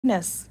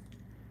Goodness,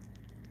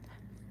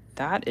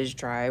 that is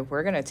dry.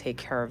 We're gonna take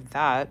care of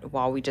that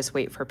while we just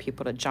wait for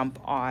people to jump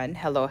on.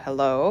 Hello,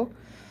 hello.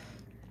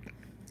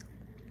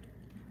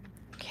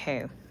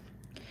 Okay.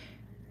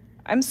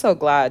 I'm so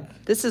glad.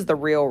 This is the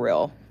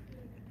real.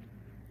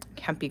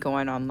 Can't be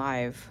going on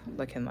live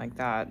looking like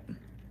that.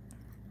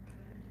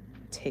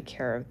 Take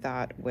care of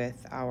that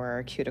with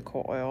our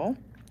cuticle oil.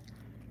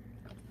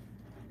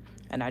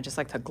 And I just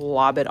like to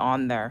glob it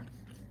on there.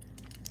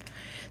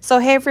 So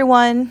hey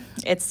everyone,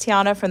 it's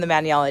Tiana from the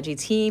Maniology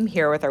team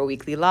here with our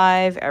weekly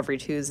live every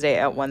Tuesday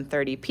at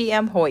 1:30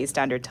 p.m. Hawaii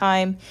Standard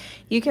Time.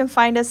 You can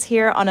find us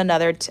here on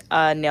another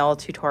nail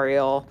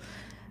tutorial.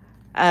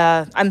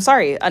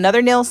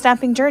 Another nail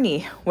stamping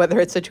journey.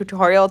 Whether it's a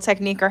tutorial,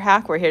 technique, or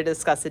hack, we're here to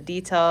discuss the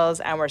details,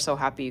 and we're so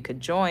happy you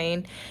could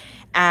join.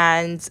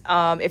 And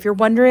if you're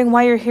wondering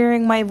why you're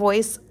hearing my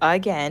voice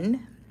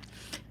again,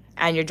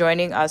 and you're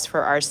joining us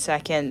for our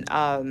second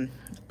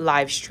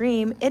live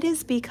stream, it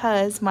is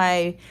because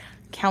my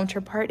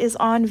counterpart is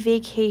on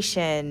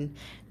vacation.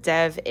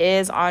 Dev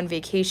is on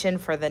vacation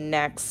for the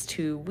next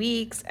 2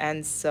 weeks,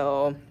 and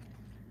so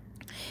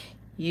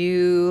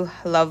you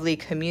lovely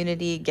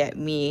community get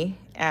me,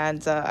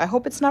 and I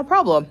hope it's not a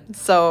problem.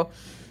 So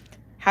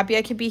happy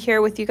I could be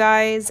here with you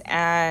guys.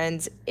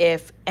 And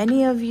if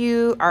any of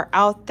you are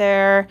out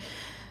there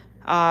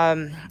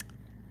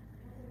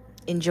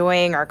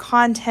enjoying our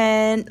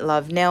content,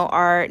 love nail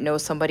art, know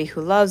somebody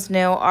who loves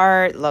nail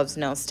art, loves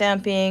nail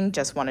stamping,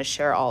 just want to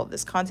share all of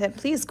this content,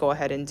 please go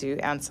ahead and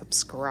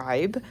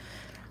subscribe.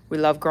 We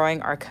love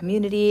growing our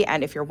community.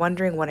 And if you're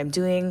wondering what I'm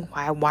doing,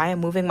 why I'm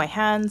moving my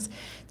hands,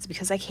 it's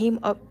because I came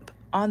up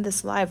on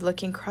this live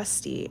looking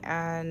crusty,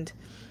 and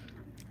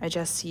I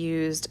just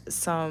used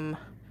some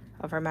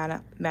of our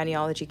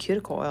Maniology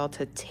cuticle oil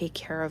to take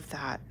care of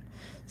that.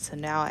 So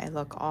now I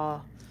look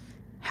all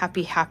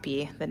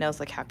happy. The nails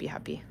look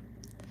happy.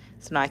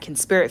 So now I can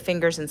spirit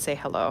fingers and say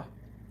hello.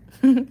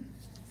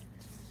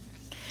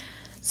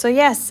 So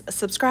yes,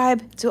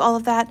 subscribe, do all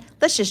of that.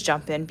 Let's just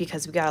jump in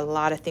because we got a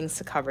lot of things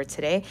to cover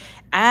today.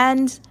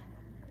 And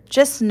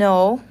just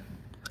know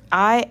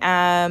I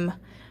am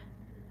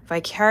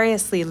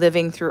vicariously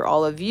living through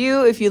all of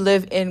you. If you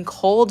live in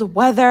cold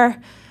weather,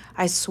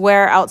 I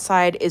swear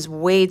outside is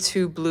way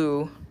too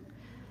blue.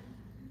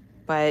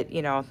 But,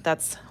 you know,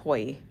 that's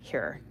Hawaii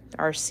here.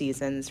 Our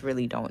seasons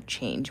really don't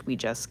change. We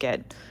just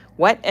get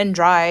wet and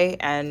dry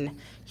and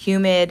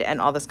humid and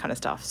all this kind of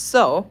stuff.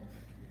 So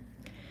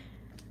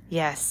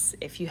yes,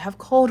 if you have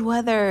cold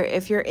weather,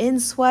 if you're in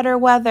sweater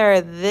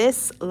weather,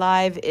 this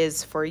live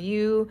is for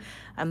you.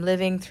 I'm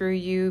living through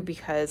you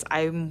because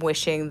I'm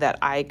wishing that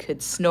I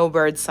could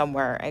snowbird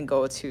somewhere and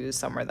go to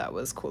somewhere that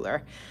was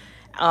cooler.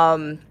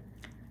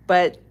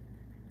 But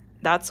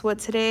that's what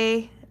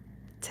today's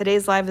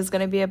live is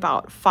going to be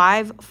about.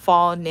 5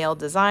 fall nail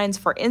designs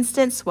for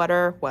instant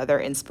sweater weather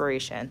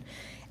inspiration.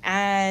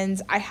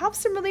 And I have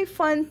some really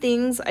fun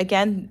things.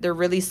 Again, they're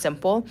really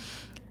simple.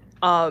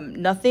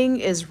 Nothing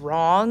is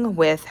wrong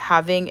with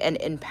having an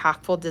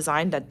impactful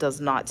design that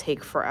does not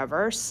take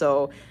forever.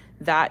 So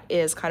that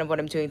is kind of what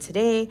I'm doing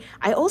today.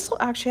 I also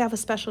actually have a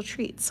special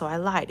treat. So I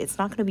lied. It's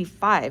not going to be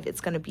 5.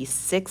 It's going to be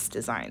 6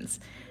 designs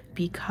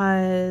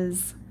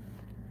because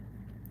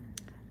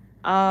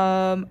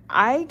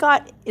I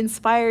got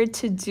inspired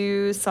to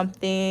do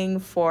something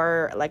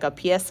for like a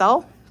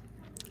PSL,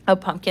 a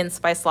pumpkin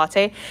spice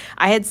latte.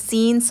 I had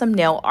seen some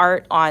nail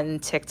art on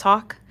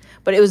TikTok,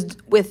 but it was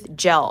with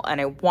gel and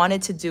I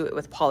wanted to do it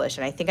with polish.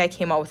 And I think I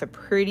came out with a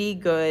pretty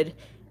good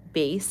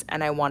base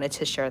and I wanted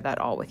to share that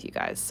all with you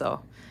guys.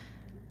 So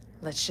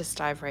let's just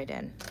dive right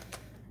in.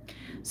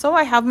 So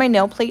I have my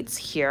nail plates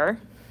here.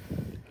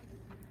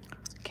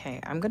 Okay,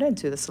 I'm gonna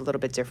do this a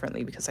little bit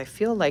differently because I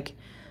feel like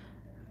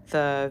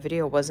the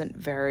video wasn't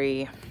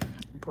very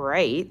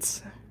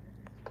bright.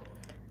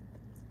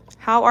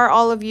 How are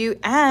all of you?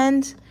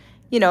 And,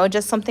 you know,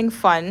 just something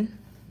fun.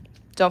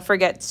 Don't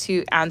forget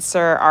to answer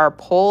our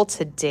poll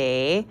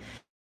today.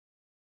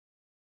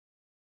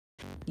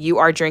 You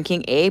are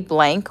drinking a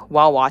blank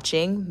while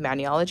watching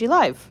Maniology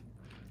Live.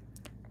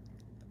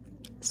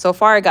 So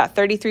far, I got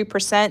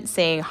 33%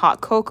 saying hot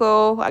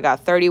cocoa. I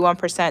got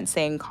 31%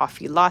 saying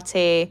coffee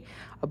latte.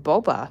 A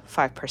boba,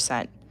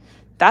 5%.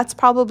 That's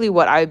probably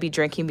what I would be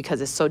drinking because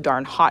it's so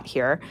darn hot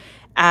here.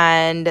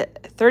 And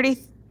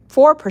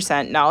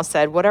 34% now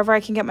said whatever I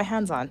can get my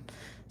hands on.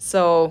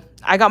 So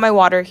I got my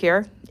water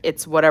here.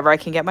 It's whatever I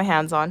can get my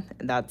hands on.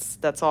 And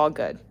that's all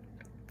good.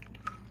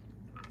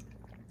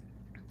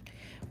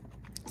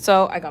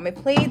 So I got my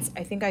plates.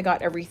 I think I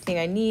got everything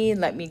I need.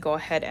 Let me go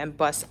ahead and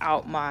bust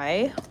out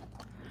my...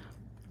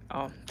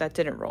 Oh, that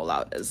didn't roll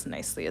out as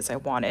nicely as I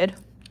wanted.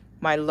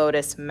 My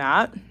lotus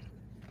mat.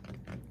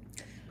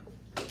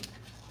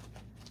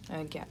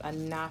 I get a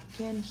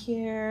napkin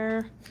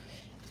here.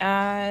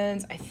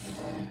 And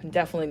I'm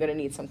definitely going to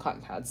need some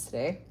cotton pads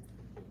today.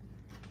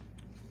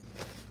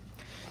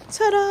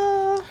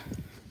 Ta-da!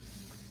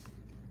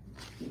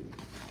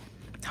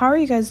 How are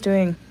you guys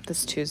doing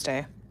this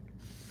Tuesday?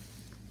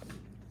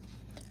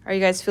 Are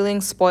you guys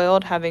feeling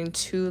spoiled having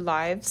 2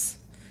 lives?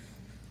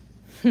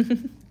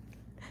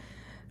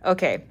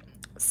 Okay,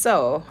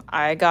 so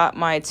I got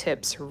my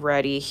tips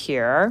ready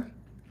here.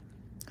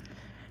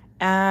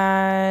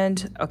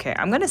 And okay,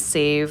 I'm gonna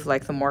save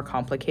like the more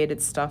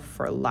complicated stuff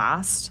for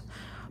last.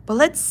 But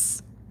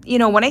let's,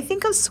 when I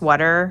think of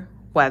sweater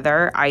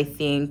weather, I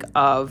think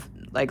of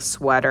like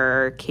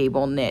sweater,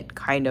 cable knit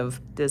kind of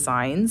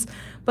designs.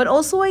 But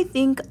also I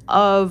think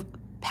of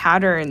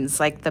patterns,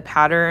 like the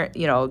pattern,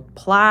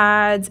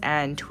 plaids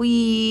and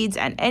tweeds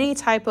and any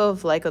type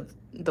of like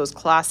those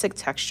classic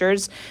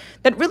textures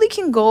that really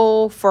can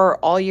go for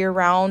all year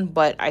round.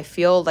 But I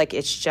feel like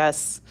it's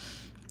just,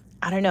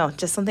 I don't know,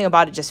 just something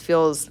about it just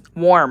feels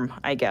warm,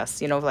 I guess.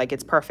 Like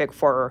it's perfect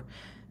for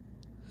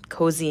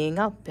cozying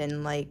up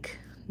and like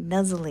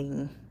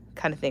nuzzling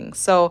kind of thing.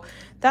 So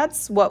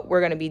that's what we're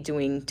going to be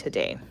doing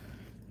today.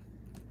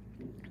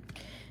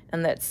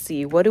 And let's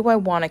see, what do I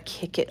want to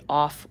kick it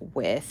off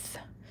with?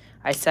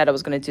 I said I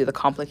was going to do the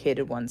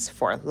complicated ones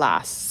for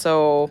last.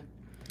 So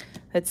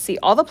let's see,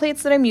 all the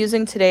plates that I'm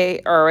using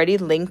today are already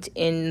linked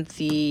in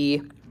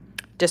the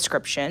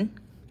description.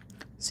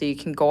 So you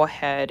can go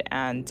ahead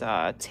and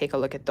take a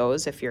look at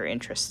those if you're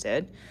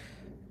interested.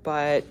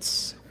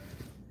 But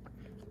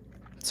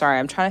sorry,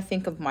 I'm trying to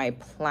think of my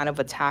plan of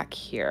attack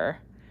here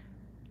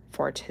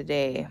for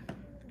today.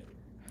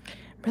 I'm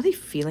really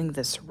feeling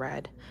this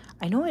red.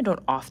 I know I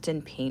don't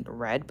often paint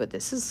red, but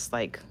this is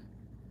like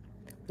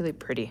really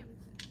pretty.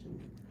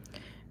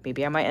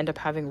 Maybe I might end up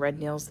having red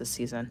nails this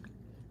season.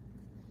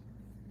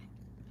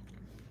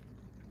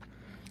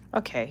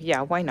 Okay,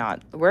 yeah, why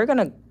not? We're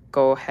gonna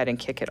go ahead and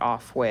kick it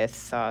off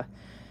with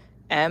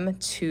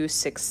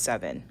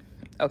M267,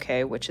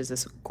 okay, which is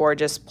this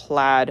gorgeous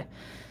plaid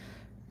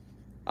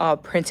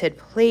printed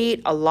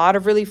plate. A lot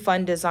of really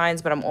fun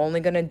designs, but I'm only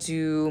gonna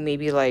do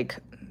maybe like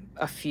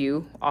a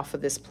few off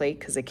of this plate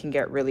because it can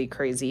get really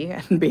crazy.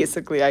 And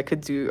basically I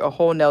could do a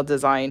whole nail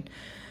design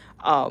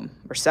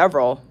or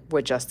several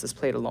with just this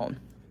plate alone.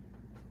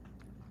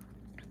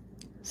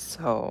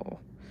 So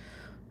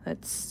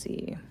let's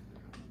see.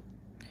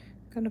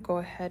 I'm gonna go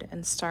ahead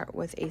and start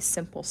with a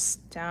simple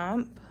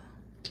stamp.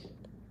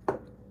 I'm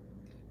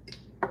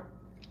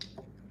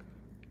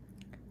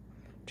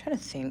trying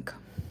to think.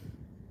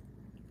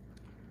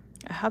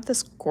 I have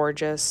this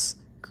gorgeous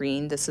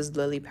green. This is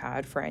lily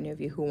pad for any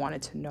of you who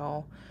wanted to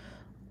know.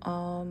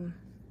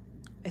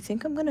 I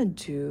think I'm gonna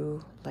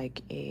do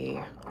like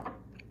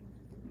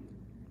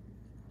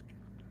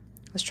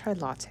let's try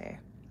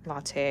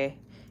latte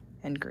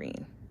and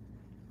green.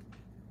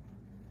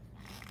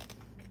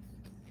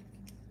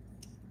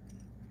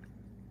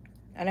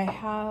 And I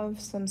have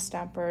some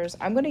stampers.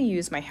 I'm going to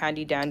use my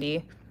handy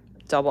dandy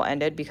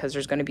double-ended because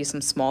there's going to be some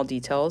small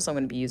details. I'm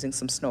going to be using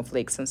some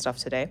snowflakes and stuff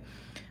today.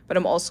 But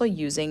I'm also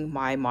using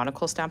my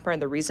monocle stamper.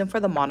 And the reason for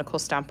the monocle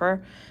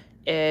stamper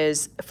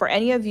is for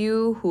any of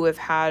you who have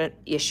had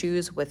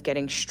issues with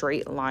getting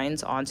straight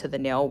lines onto the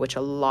nail, which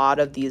a lot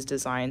of these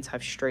designs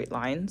have straight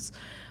lines,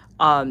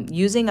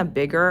 using a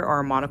bigger or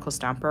a monocle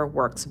stamper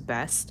works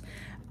best.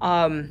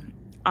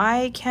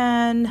 I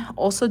can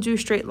also do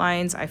straight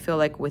lines, I feel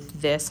like,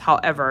 with this.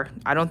 However,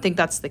 I don't think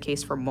that's the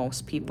case for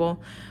most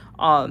people.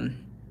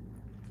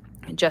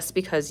 Just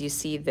because you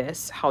see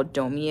this, how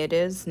domey it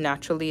is,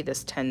 naturally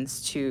this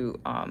tends to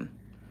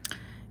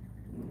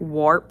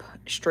warp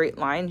straight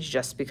lines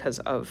just because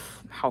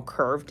of how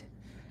curved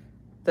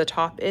the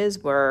top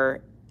is,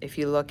 where if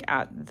you look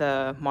at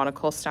the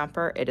monocle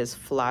stamper, it is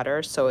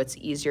flatter, so it's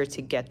easier to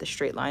get the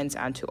straight lines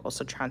and to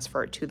also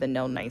transfer it to the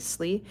nail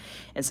nicely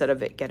instead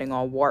of it getting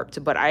all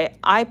warped. But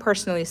I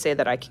personally say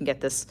that I can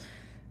get this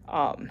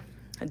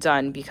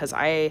done because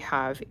I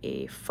have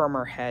a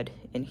firmer head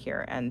in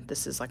here, and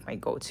this is like my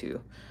go-to.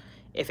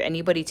 If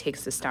anybody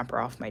takes the stamper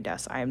off my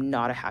desk, I am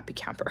not a happy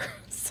camper.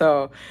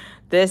 So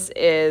this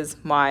is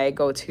my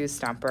go-to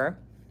stamper,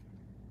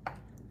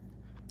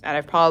 and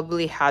I've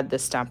probably had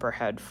this stamper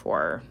head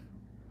for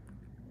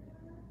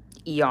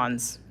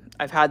eons.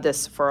 I've had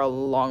this for a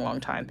long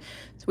time,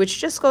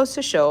 which just goes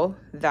to show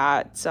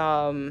that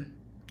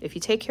if you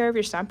take care of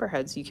your stamper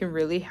heads, you can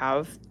really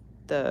have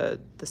the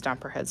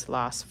stamper heads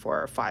last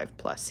for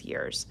 5+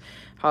 years.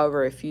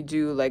 However, if you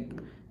do like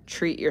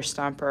treat your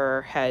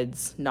stamper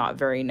heads not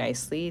very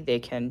nicely, they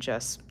can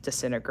just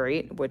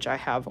disintegrate, which I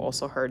have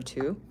also heard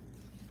too.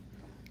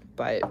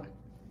 But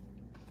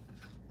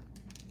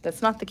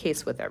that's not the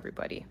case with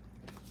everybody.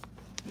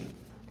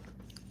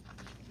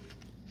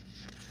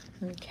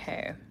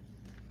 Okay.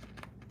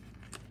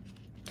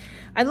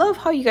 I love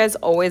how you guys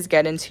always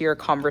get into your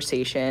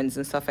conversations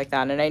and stuff like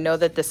that. And I know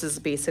that this is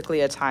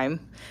basically a time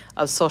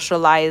of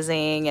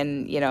socializing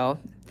and,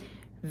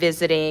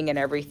 visiting and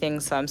everything.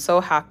 So I'm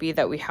so happy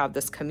that we have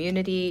this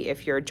community.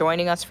 If you're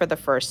joining us for the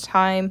first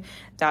time,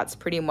 that's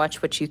pretty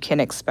much what you can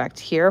expect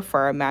here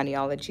for our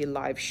Maniology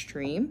live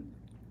stream.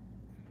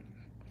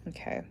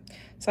 Okay,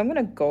 so I'm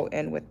gonna go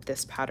in with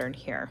this pattern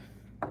here.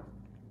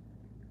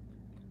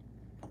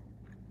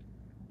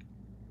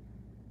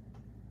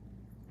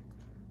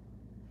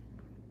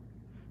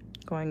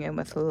 Going in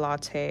with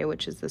latte,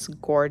 which is this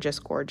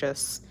gorgeous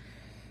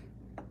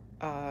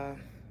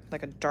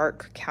like a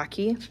dark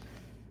khaki.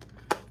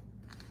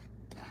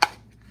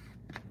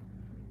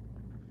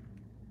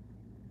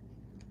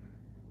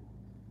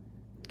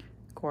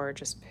 or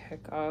just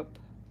pick up.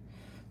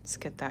 Let's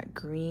get that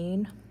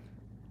green.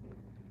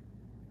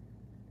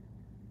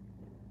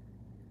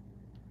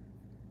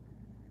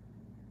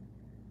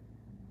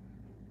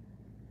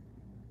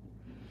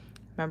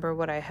 Remember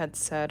what I had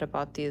said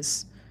about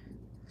these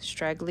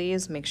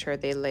stragglies? Make sure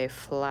they lay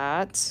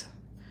flat.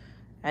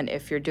 And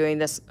if you're doing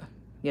this,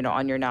 you know,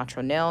 on your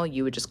natural nail,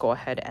 you would just go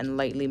ahead and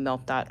lightly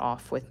melt that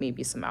off with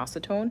maybe some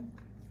acetone.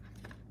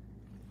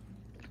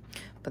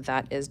 But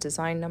that is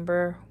design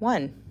number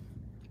 1.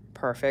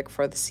 Perfect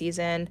for the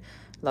season.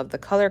 Love the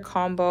color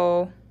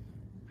combo.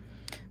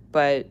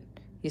 But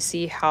you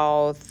see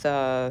how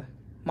the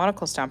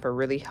monocle stamper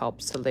really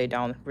helps to lay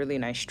down really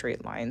nice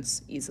straight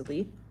lines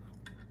easily.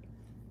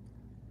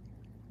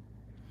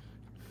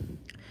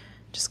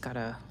 Just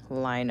gotta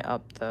line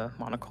up the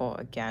monocle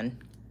again.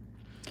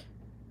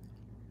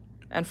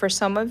 And for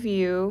some of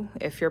you,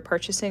 if you're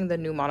purchasing the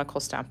new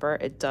monocle stamper,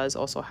 it does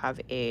also have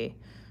a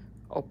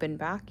open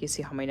back. You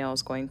see how my nail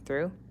is going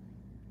through?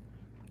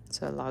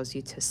 So it allows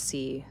you to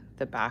see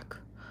the back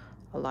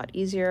a lot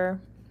easier.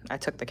 I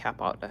took the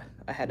cap out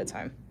ahead of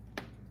time.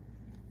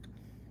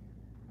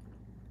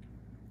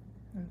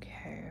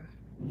 Okay.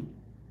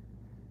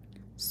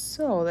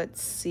 So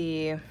let's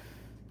see. I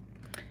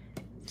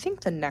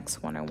think the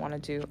next one I want to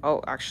do,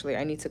 oh, actually,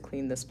 I need to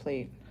clean this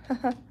plate.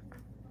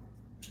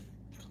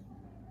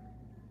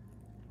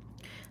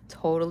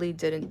 Totally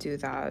didn't do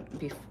that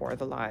before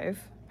the live.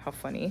 How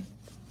funny.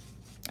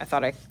 I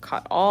thought I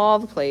caught all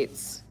the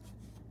plates.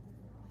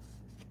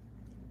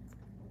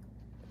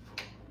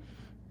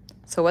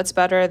 So what's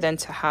better than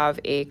to have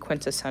a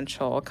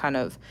quintessential kind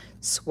of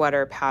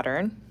sweater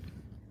pattern,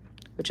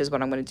 which is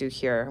what I'm going to do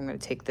here. I'm going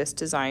to take this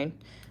design,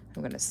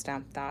 I'm going to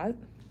stamp that.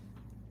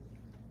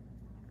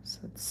 So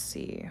let's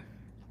see.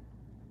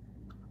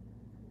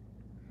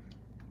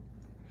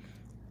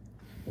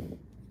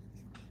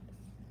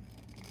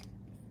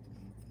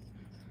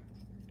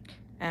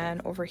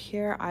 And over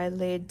here, I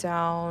laid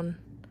down,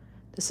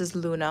 this is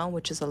Luna,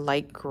 which is a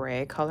light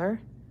gray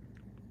color.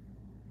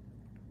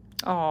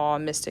 Oh,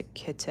 Mystic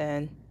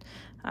Kitten.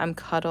 I'm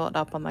cuddled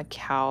up on the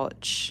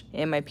couch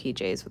in my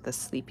PJs with a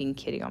sleeping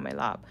kitty on my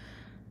lap.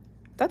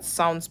 That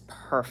sounds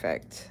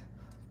perfect.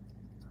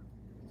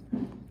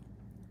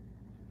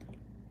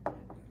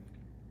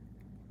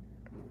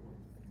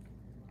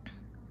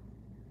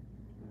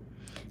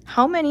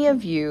 How many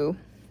of you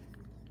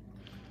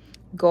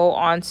go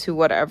on to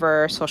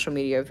whatever social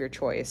media of your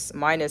choice?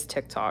 Mine is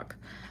TikTok.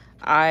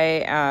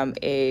 I am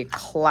a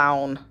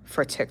clown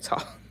for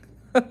TikTok.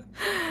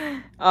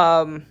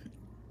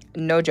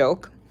 No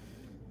joke.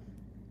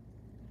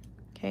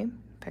 Okay,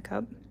 pick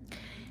up.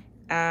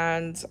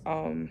 And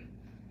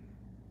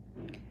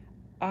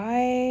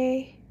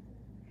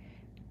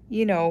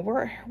you know,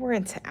 we're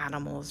into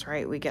animals,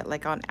 right? We get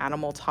like on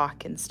animal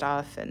talk and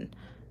stuff, and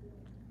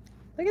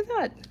look at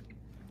that.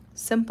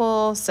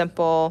 Simple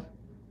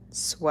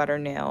sweater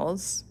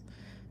nails.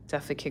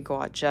 Definitely could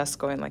go out just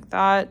going like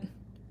that.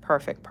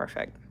 Perfect,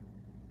 perfect.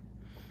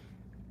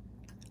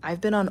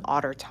 I've been on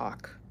Otter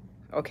Talk.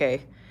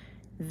 Okay,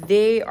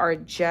 they are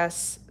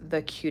just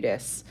the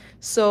cutest.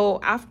 So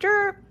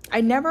after,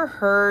 I never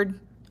heard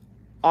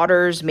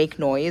otters make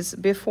noise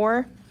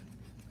before,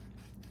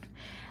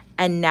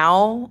 and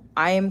now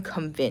I am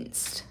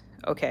convinced.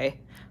 Okay,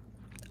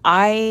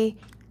 I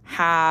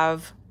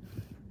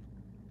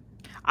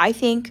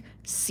think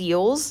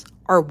seals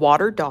are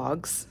water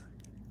dogs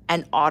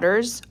and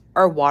otters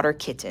are water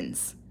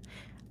kittens.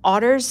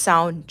 Otters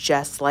sound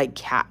just like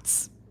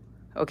cats.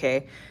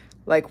 Okay,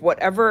 like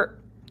whatever,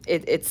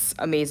 it's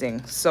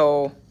amazing.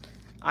 So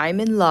I'm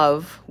in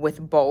love with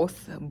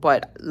both,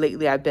 but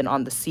lately I've been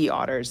on the sea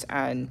otters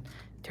and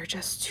they're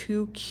just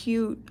too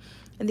cute.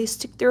 And they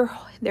stick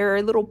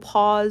their little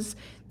paws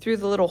through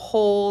the little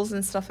holes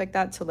and stuff like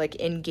that to like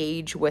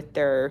engage with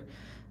their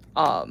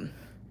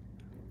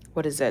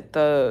what is it,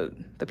 the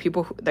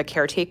people, the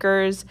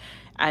caretakers,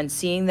 and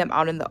seeing them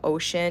out in the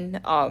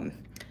ocean.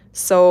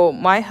 So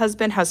my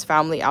husband has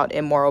family out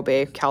in Morro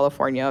Bay,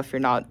 California, if you're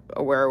not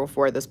aware of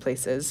where this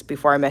place is.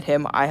 Before I met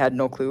him, I had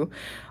no clue.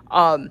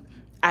 And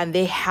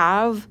they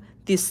have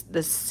the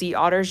sea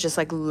otters just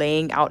like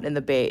laying out in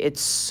the bay.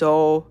 It's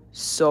so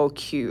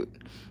cute.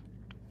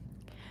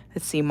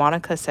 Let's see,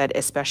 Monica said,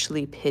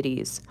 especially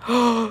pitties.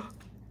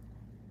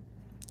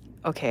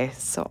 Okay,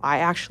 so I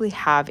actually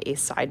have a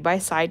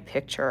side-by-side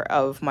picture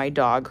of my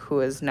dog who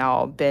has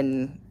now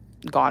been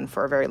gone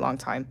for a very long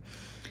time.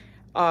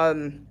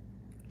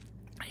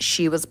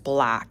 She was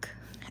black,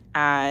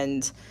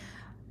 and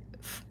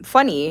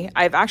funny,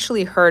 I've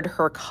actually heard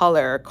her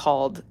color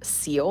called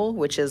seal,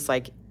 which is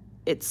like,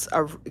 it's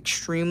a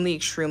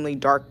extremely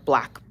dark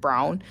black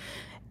brown.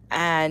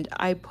 And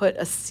I put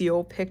a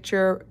seal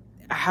picture.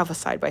 I have a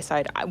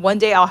side-by-side. One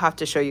day I'll have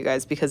to show you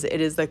guys because it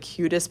is the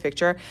cutest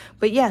picture.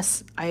 But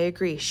yes, I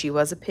agree. She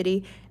was a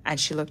pitty and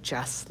she looked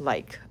just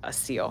like a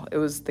seal. It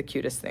was the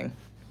cutest thing.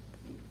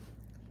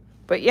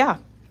 But yeah,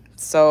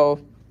 so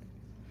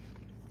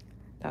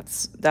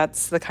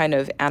that's the kind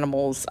of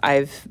animals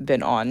I've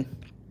been on.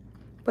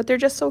 but they're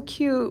just so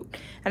cute.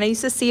 And I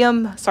used to see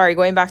them, sorry,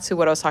 going back to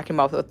what I was talking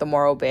about with the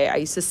Morro Bay, I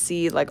used to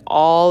see like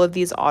all of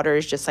these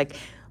otters just like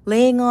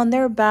laying on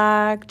their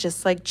back,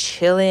 just like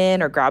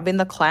chilling or grabbing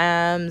the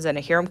clams, and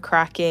I hear them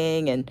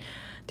cracking, and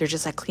they're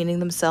just like cleaning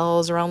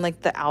themselves around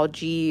like the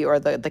algae or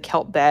the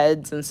kelp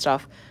beds and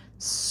stuff.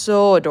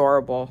 So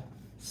adorable,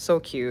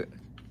 so cute.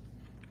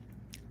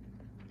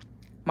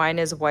 Mine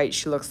is white.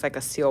 She looks like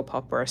a seal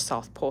pup or a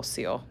South Pole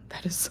seal.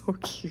 That is so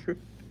cute.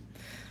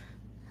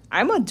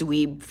 I'm a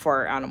dweeb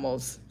for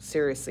animals,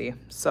 seriously.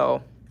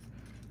 So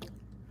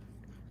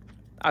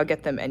I'll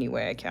get them any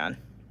way I can.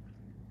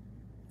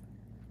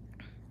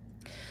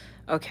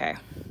 Okay.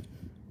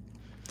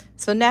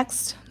 So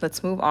next,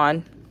 let's move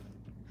on,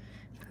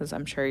 because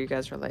I'm sure you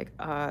guys are like,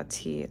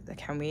 T,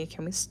 can we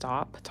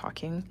stop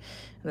talking?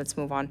 Let's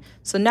move on.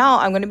 So now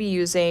I'm going to be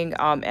using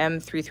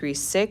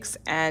M336,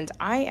 and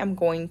I am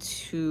going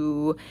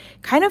to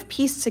kind of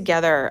piece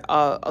together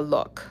a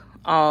look.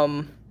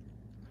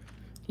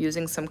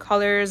 Using some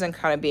colors and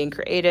kind of being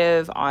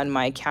creative on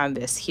my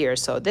canvas here.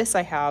 So this,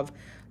 I have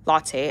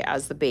Latte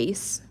as the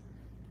base.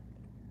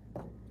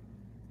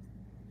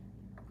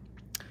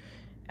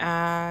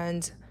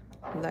 And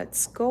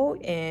let's go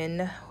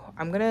in.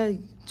 I'm gonna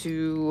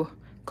do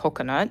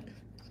coconut.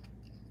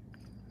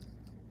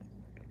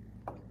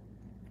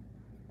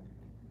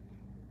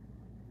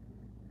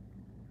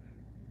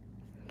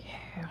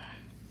 Okay.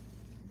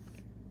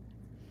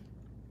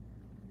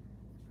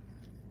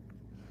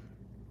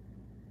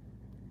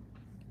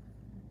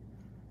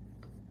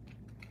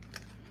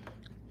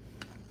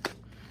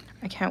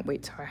 I can't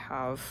wait till I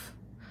have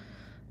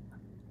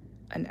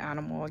an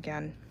animal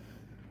again.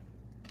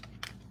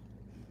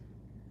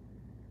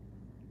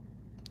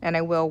 And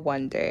I will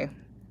one day.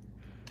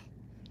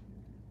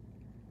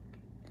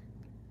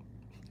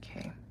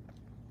 Okay.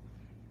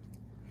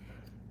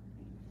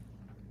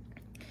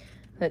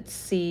 Let's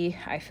see.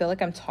 I feel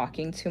like I'm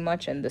talking too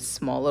much, and this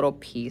small little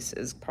piece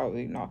is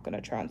probably not going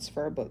to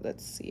transfer, but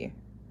let's see.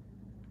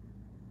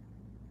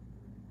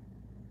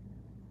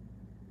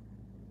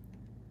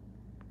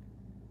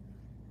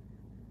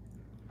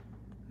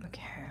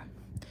 Okay.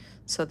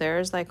 So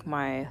there's like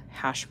my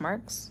hash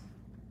marks.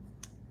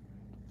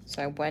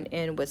 So I went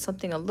in with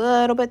something a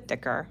little bit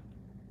thicker.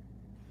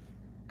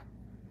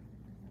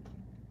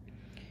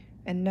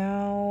 And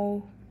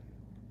now,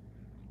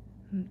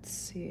 let's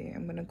see,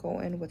 I'm gonna go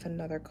in with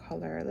another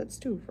color. Let's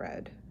do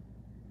red.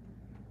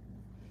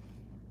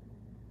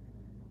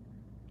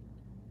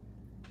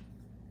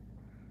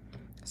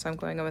 So I'm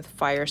going in with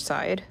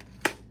Fireside.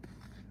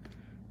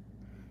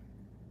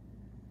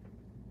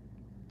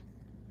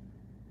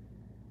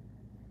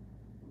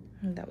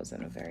 And that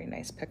wasn't a very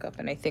nice pickup,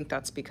 and I think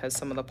that's because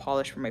some of the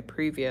polish from my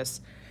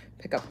previous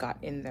pickup got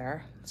in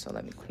there. So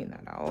let me clean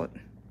that out.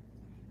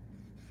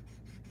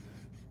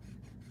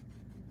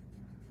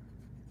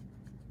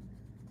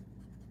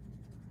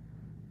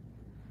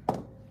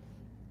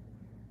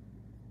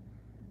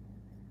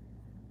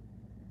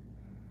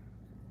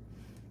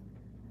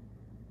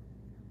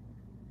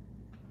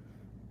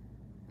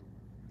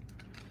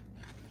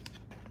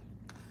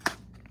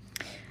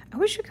 I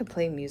wish you could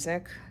play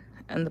music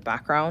in the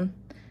background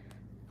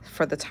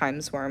for the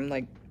times where I'm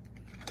like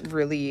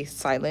really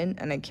silent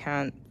and I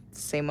can't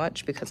say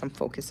much because I'm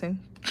focusing.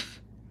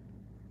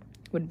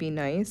 Would be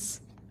nice,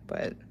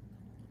 but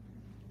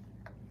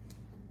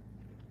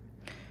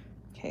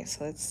okay,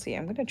 so let's see.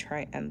 I'm gonna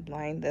try and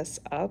line this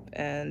up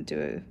and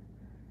do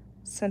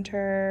a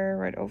center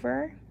right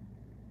over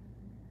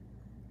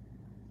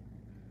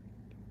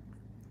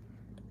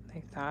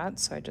like that.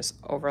 So I just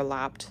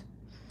overlapped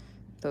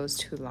those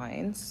two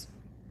lines.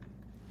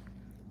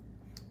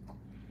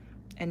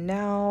 And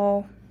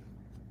now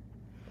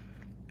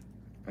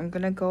I'm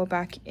gonna go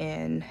back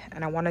in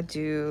and I wanna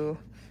do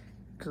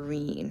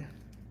green.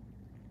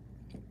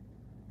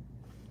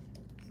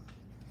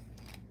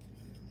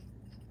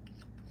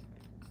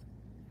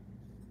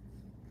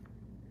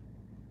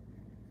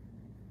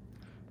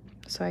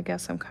 So I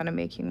guess I'm kind of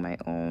making my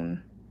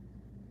own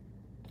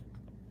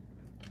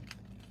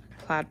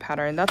plaid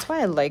pattern. That's why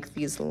I like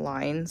these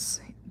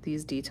lines,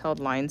 these detailed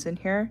lines in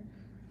here.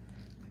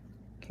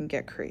 Can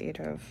get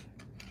creative.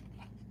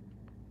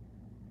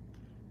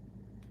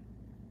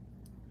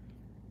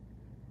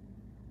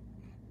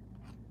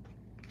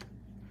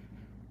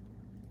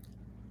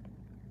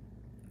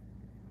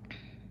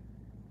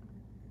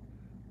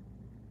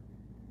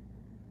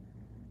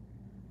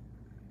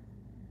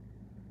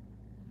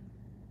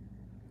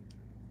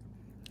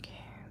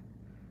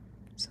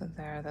 So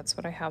there, that's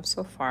what I have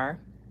so far.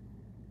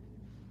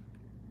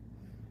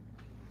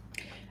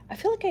 I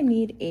feel like I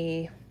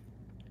need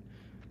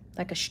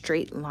like a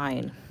straight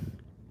line.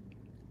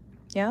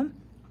 Yeah?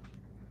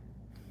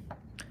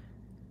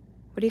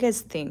 What do you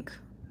guys think?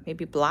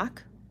 Maybe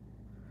black?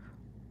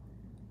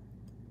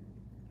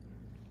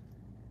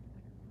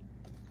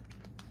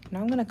 Now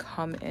I'm gonna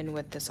come in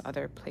with this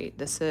other plate.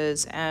 This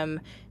is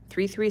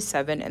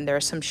M337, and there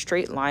are some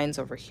straight lines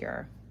over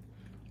here.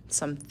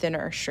 Some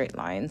thinner straight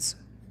lines.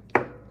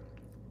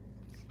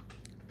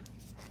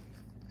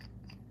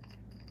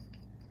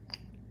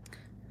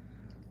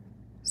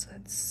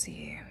 let's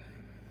see.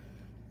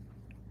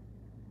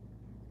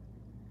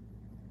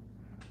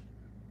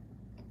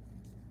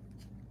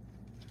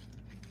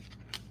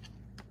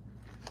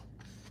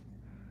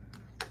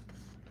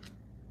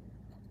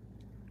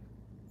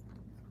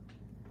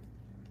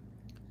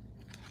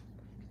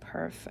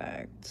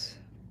 Perfect.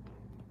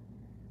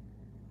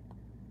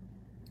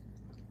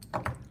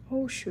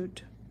 Oh,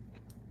 shoot.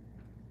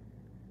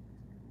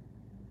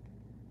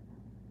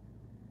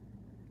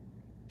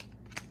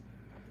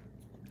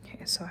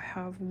 Okay, so I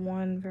have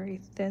one very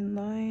thin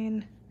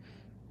line.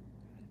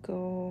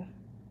 Go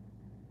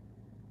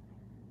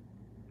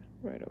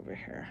right over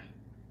here.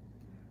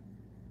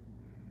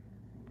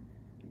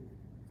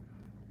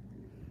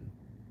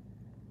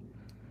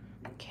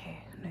 Okay,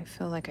 and I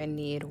feel like I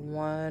need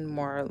one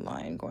more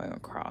line going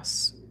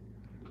across.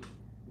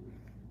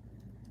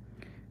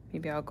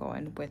 Maybe I'll go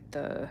in with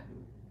the,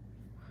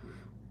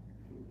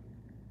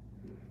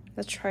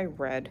 let's try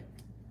red.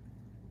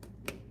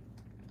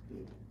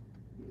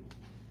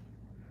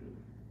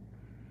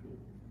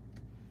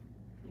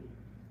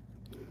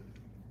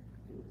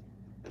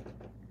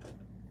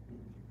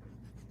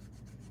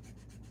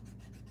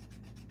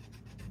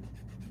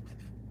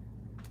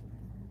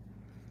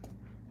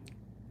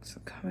 So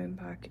coming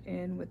back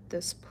in with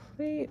this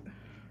plate.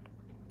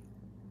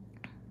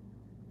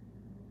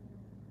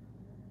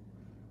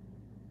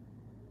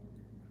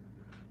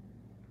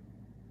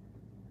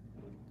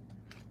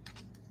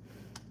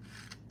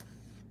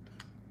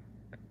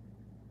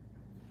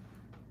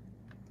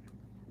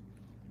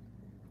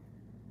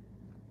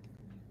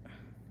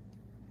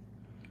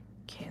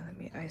 Okay, let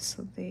me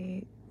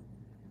isolate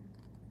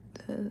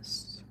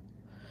this.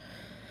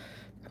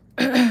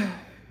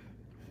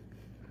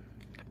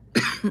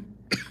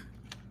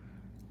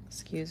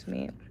 Excuse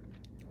me.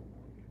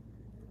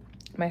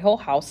 My whole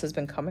house has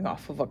been coming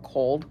off of a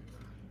cold.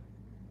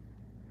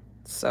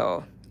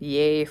 So,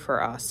 yay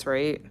for us,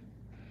 right?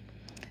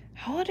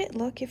 How would it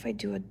look if I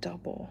do a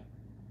double?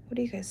 What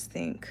do you guys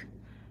think?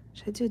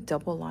 Should I do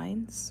double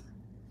lines?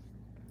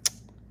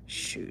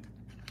 Shoot.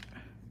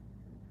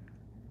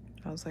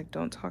 I was like,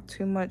 don't talk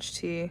too much,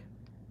 T.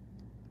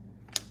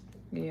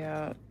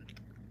 Yeah.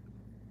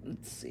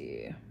 Let's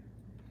see.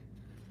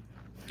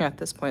 At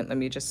this point, let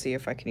me just see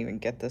if I can even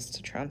get this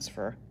to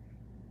transfer.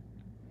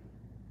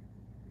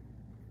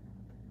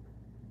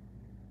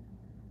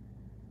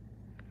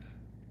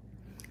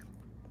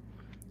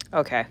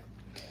 Okay.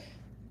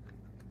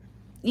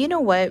 You know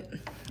what?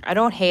 I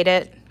don't hate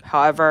it.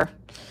 However,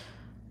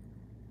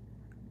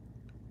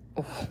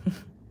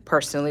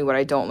 personally, what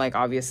I don't like,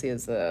 obviously,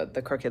 is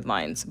the crooked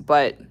lines.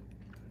 But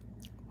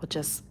we'll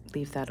just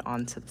leave that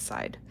on to the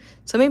side.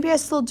 So maybe I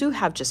still do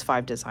have just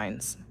 5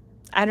 designs.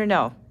 I don't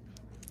know.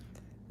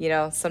 You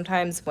know,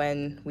 sometimes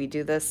when we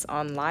do this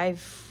on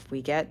live,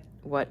 we get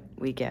what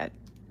we get,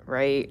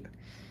 right?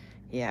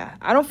 Yeah,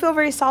 I don't feel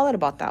very solid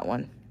about that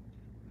one.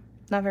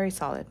 Not very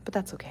solid, but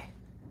that's okay.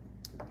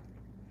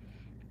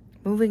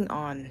 Moving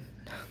on.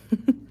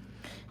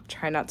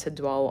 Try not to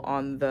dwell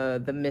on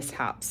the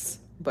mishaps,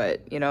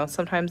 but you know,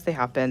 sometimes they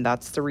happen.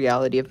 That's the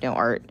reality of nail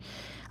art.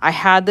 I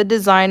had the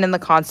design and the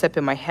concept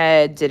in my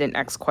head, didn't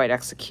quite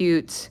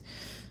execute.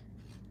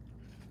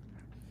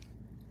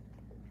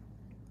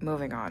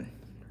 Moving on,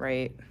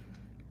 right?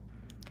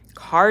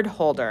 Card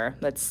holder,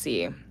 let's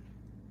see.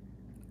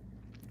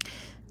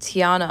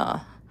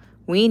 Tiana,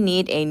 we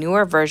need a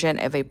newer version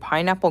of a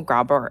pineapple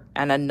grabber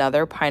and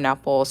another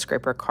pineapple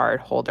scraper card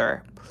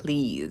holder,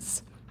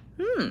 please.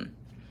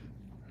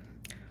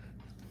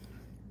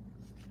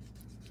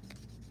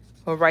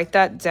 We'll write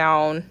that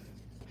down.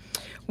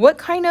 What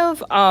kind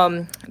of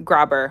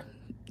grabber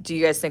do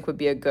you guys think would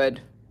be a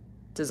good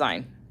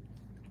design?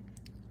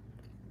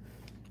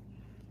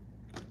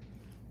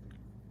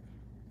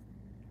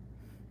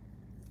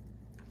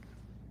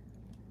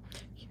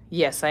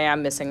 Yes, I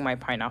am missing my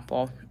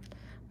pineapple,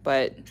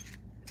 but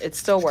it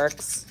still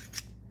works.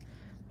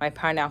 My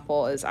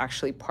pineapple is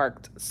actually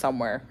parked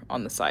somewhere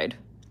on the side.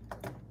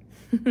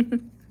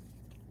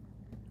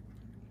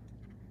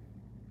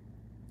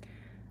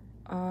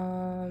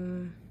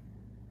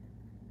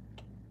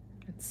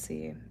 Let's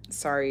see.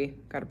 Sorry,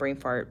 got a brain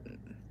fart.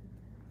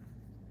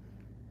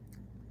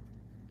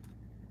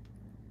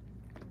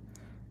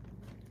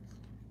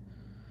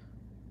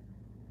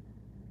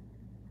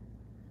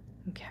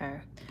 Okay.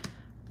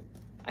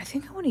 I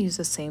think I want to use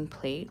the same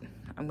plate.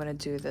 I'm going to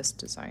do this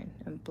design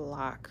in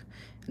black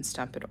and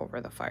stamp it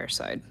over the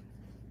fireside.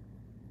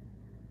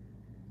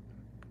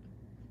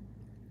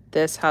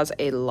 This has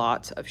a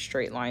lot of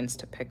straight lines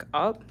to pick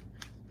up.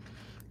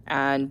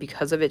 And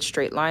because of its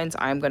straight lines,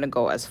 I'm going to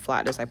go as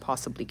flat as I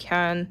possibly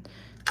can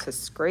to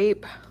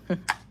scrape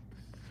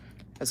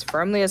as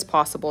firmly as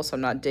possible so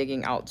I'm not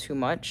digging out too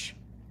much.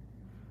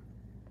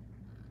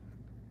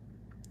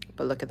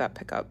 But look at that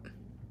pickup.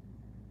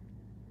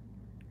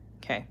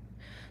 Okay,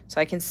 so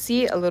I can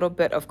see a little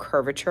bit of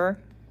curvature.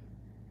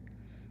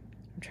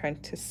 I'm trying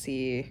to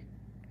see.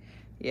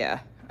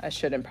 Yeah, I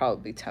shouldn't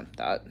probably tempt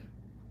that.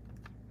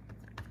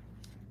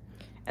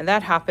 And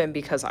that happened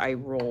because I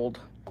rolled.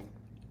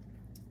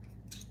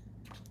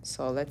 So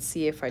So let's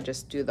see if I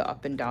just do the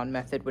up and down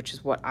method, which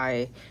is what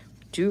I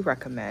do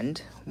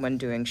recommend when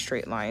doing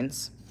straight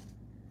lines.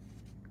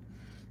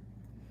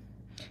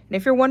 And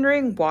if you're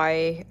wondering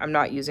why I'm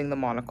not using the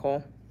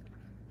monocle,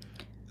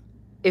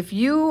 if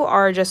you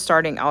are just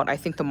starting out, I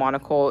think the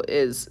monocle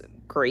is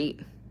great.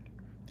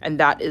 And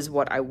that is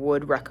what I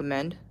would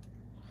recommend,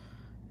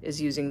 is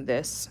using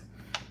this.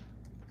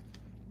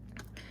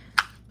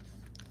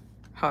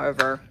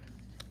 However,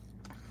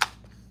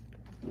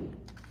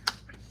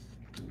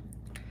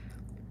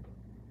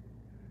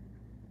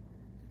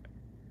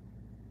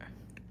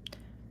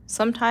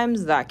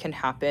 sometimes that can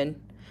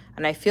happen.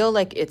 And I feel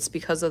like it's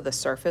because of the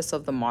surface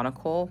of the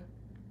monocle.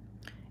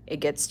 It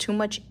gets too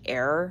much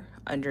air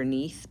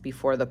underneath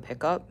before the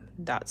pickup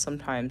that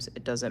sometimes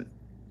it doesn't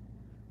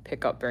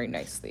pick up very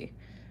nicely.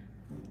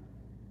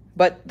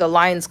 But the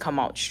lines come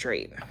out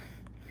straight.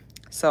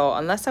 So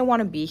unless I want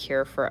to be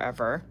here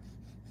forever,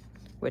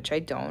 which I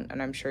don't,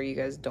 and I'm sure you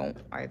guys don't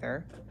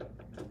either,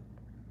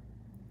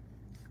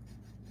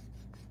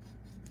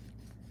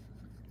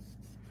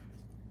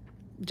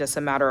 just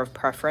a matter of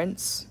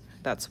preference.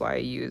 That's why I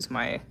use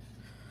my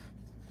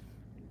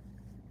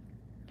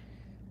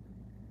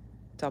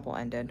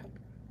double-ended.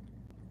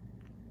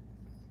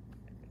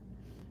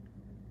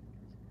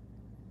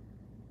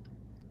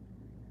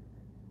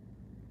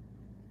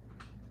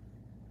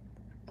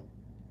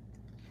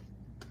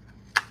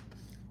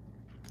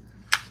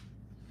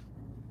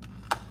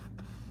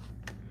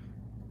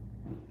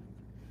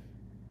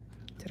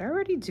 Did I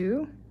already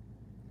do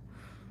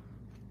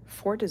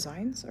 4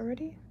 designs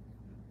already?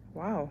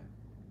 Wow,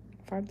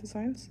 5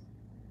 designs?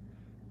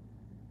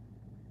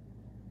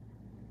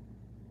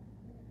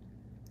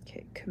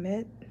 Okay,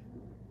 commit.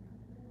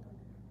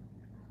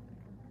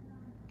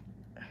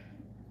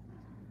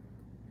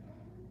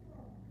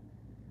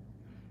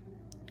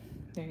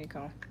 There you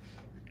go.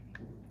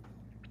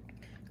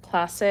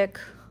 Classic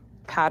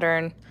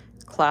pattern,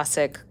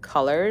 classic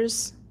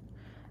colors.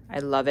 I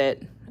love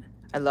it.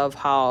 I love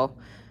how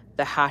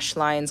the hash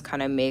lines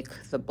kind of make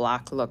the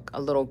black look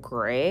a little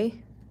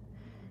gray,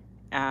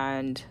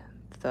 and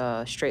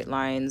the straight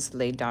lines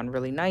laid down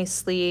really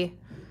nicely.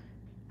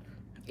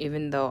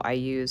 Even though I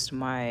used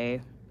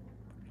my,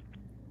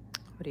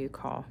 what do you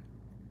call,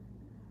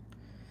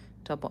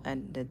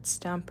 double-ended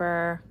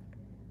stamper,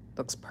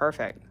 looks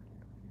perfect.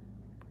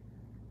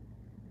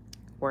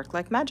 Work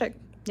like magic.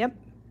 Yep.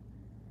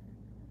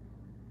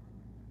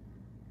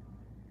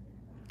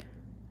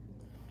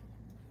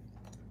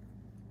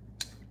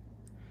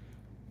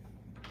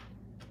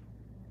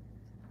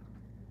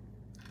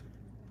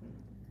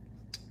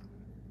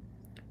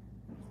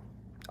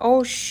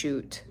 Oh,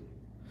 shoot.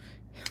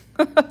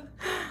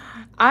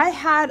 I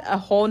had a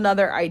whole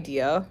nother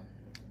idea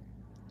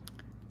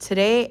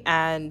today,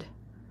 and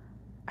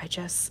I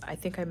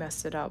think I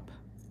messed it up.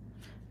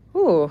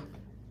 Ooh,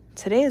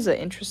 today is an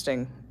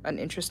interesting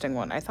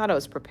one. I thought I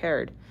was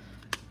prepared,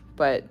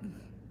 but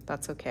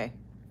that's okay.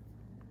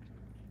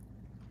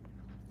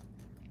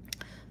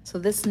 So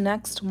this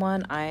next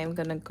one, I'm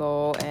gonna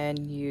go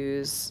and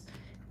use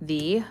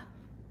the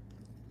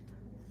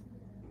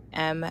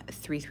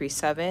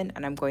M337,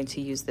 and I'm going to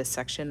use this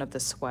section of the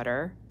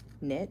sweater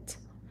knit.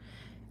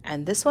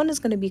 And this one is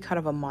going to be kind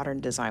of a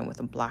modern design with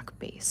a black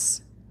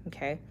base.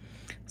 Okay,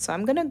 so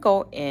I'm gonna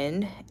go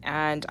in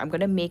and I'm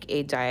gonna make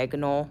a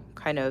diagonal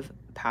kind of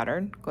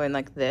pattern going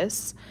like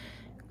this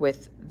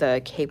with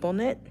the cable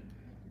knit.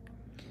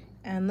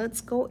 And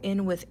let's go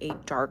in with a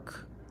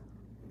dark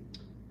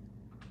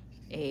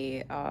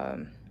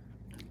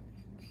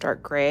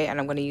gray, and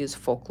I'm going to use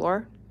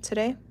Folklore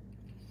today.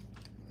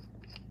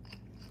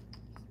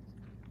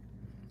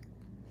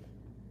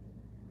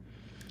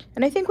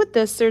 And I think with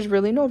this, there's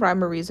really no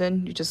rhyme or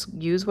reason. You just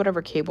use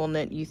whatever cable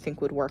knit you think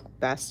would work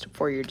best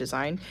for your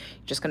design.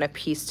 You're just going to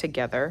piece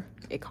together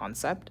a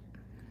concept.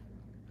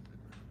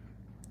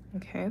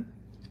 Okay.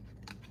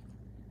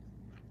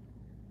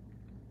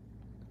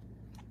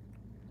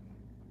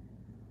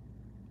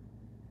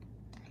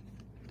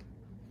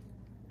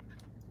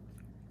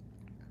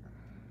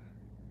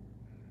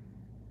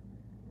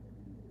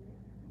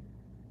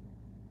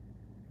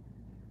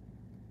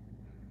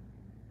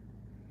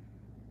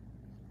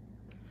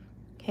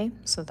 Okay,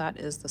 so that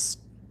is the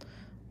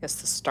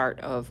start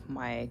of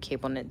my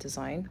cable knit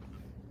design.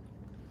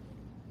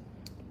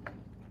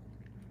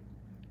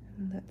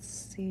 Let's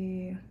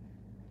see. I'm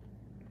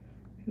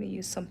gonna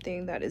use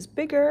something that is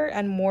bigger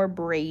and more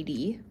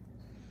braidy,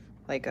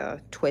 like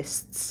a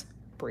twists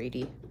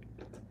braidy.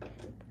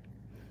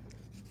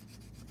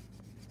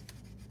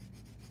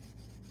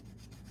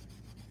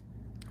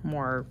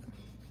 More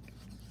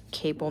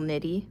cable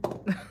knitty.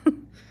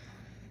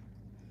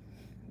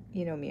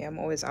 You know me, I'm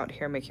always out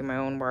here making my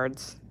own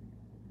words,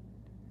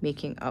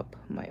 making up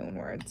my own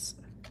words.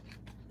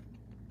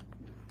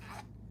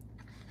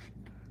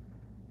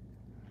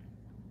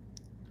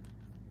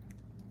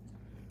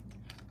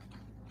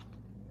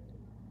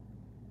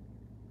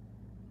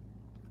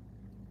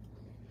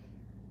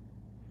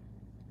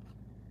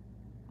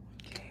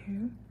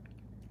 Okay.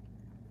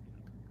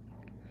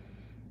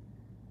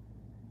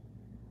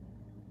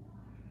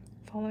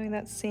 Following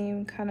that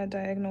same kind of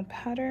diagonal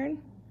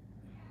pattern,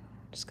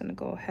 just gonna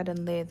go ahead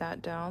and lay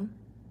that down.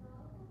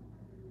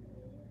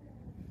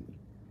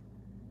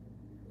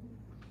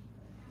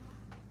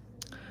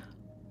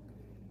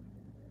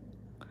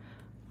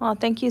 Oh,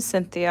 thank you,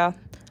 Cynthia.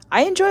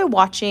 I enjoy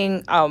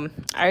watching,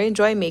 I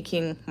enjoy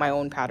making my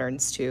own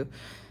patterns too.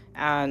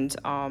 And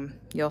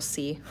you'll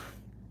see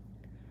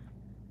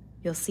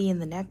in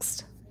the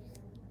next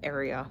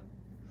area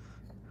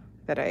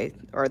that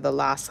or the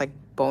last like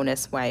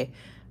bonus way,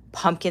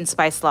 pumpkin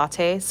spice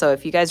latte. So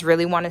if you guys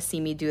really want to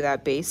see me do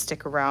that base,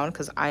 stick around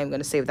because I am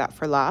going to save that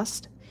for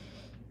last.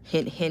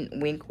 Hint, hint,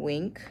 wink,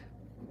 wink.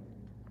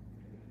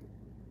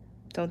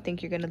 Don't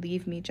think you're going to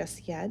leave me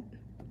just yet.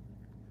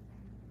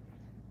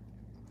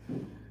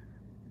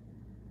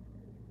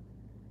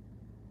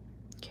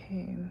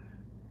 Okay.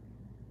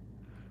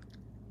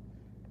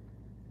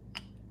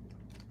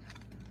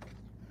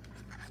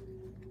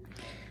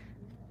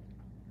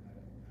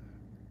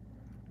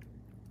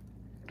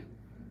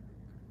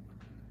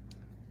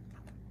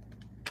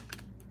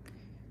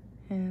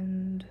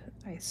 And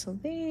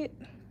isolate,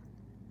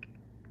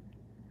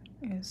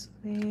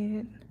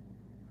 and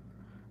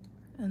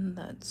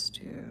let's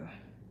do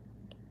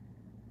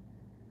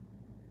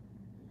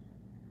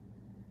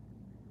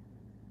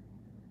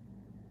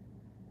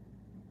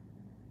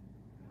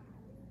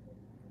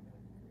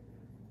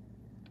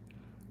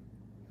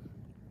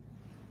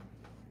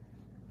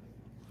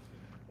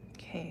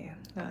okay,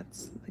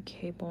 that's the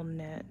cable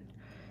knit.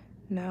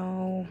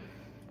 Now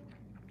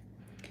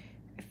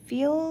I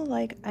feel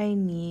like I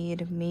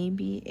need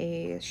maybe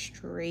a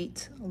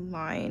straight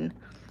line.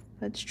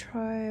 Let's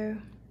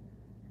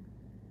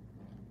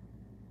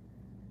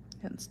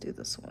do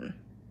this one.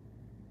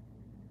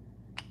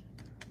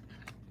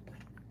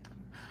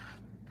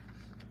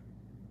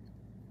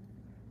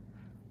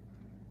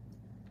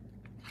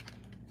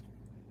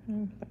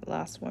 That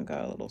last one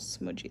got a little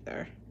smudgy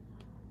there.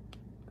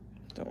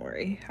 Don't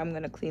worry, I'm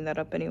gonna clean that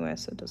up anyway,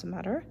 so it doesn't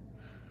matter.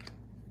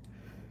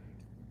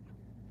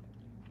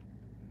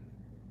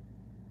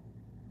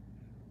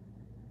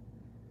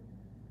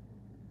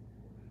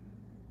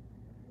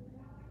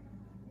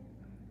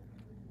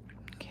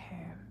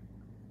 Okay.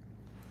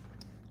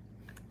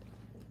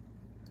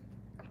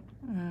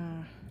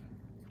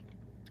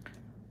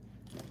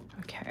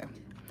 Okay,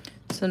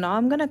 so now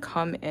I'm gonna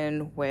come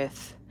in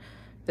with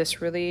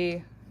this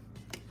really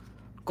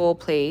gold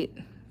plate.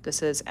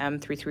 This is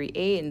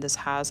M338, and this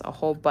has a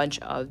whole bunch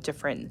of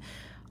different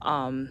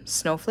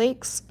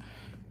snowflakes.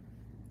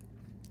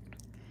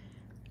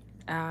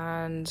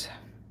 And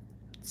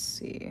let's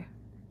see.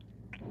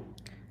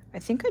 I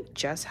think I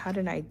just had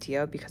an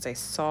idea because I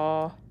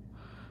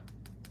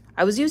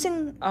was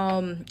using,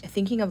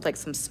 thinking of like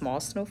some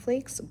small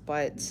snowflakes,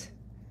 but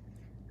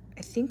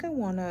I think I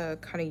want to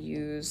kind of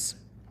use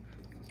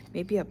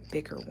maybe a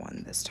bigger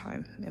one this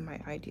time in my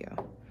idea.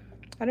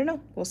 I don't know.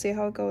 We'll see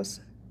how it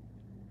goes.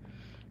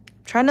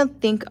 I'm trying to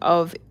think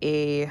of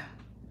a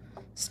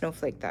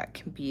snowflake that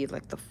can be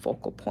like the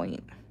focal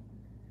point.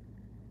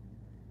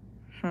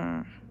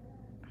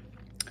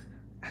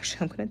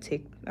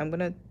 Actually, I'm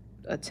gonna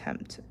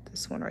attempt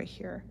this one right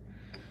here.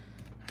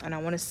 And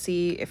I want to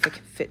see if it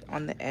can fit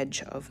on the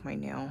edge of my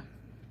nail.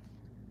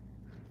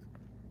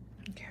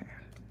 Okay.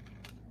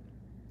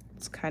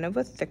 It's kind of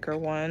a thicker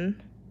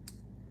one.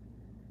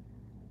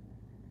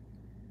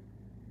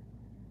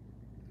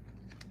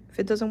 If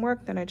it doesn't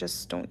work, then I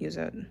just don't use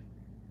it.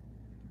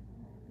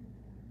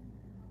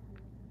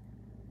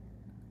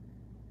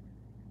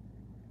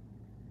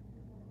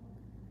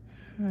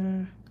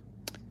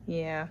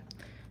 Yeah.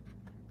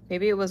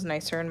 Maybe it was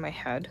nicer in my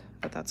head,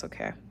 but that's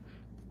okay.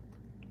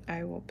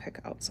 I will pick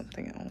out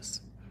something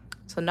else.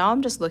 So now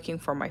I'm just looking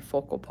for my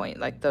focal point,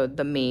 like the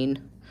main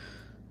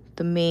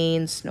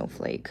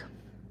snowflake.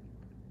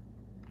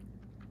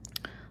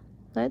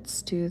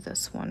 Let's do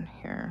this one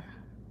here.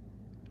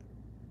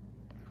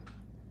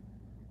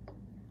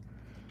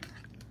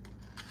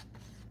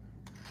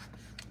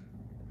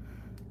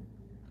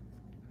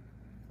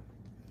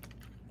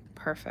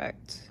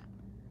 Perfect.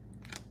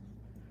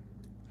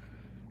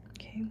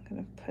 Okay, I'm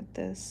gonna put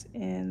this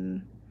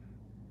in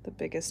the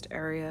biggest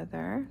area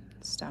there,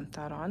 stamp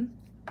that on.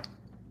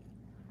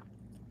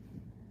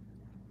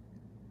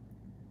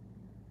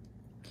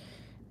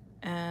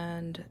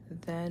 And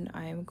then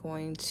I'm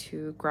going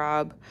to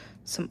grab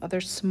some other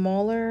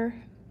smaller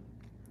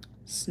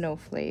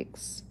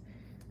snowflakes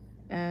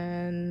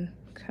and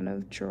kind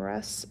of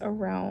dress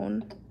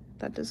around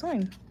that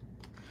design.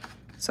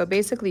 So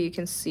basically you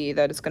can see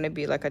that it's going to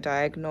be like a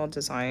diagonal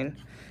design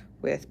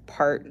with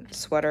part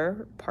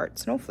sweater, part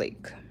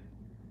snowflake.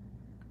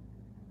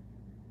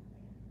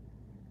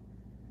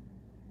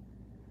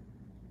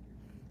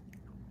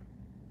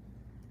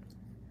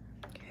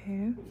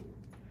 Okay.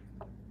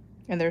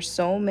 And there's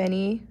so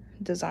many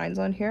designs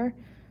on here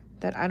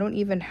that I don't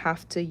even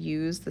have to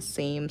use the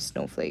same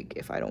snowflake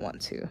if I don't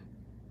want to.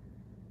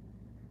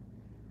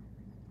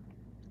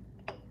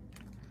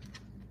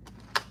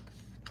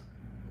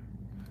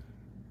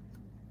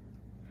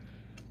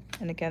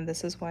 And again,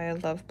 this is why I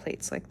love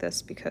plates like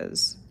this,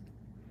 because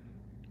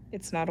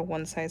It's not a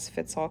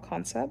one-size-fits-all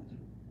concept.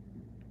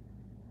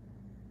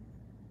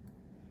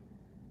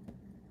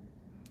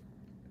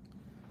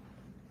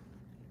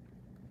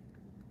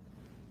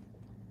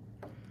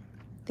 I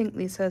think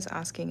Lisa is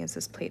asking, is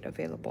this plate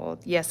available?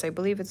 Yes, I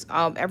believe it's,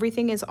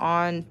 everything is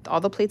on,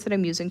 all the plates that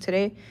I'm using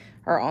today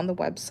are on the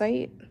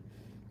website.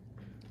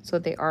 So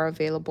they are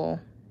available.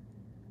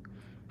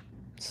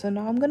 So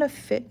now I'm gonna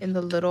fit in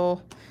the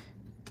little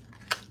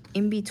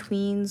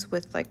in-betweens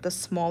with like the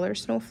smaller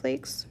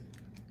snowflakes.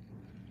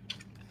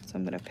 So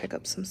I'm gonna pick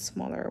up some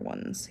smaller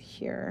ones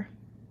here.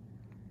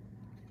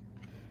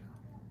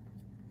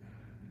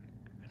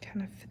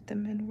 Kind of fit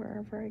them in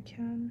wherever I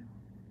can.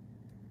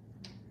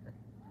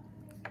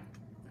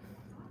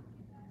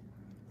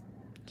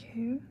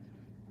 Okay.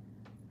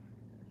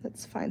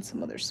 Let's find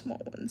some other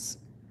small ones.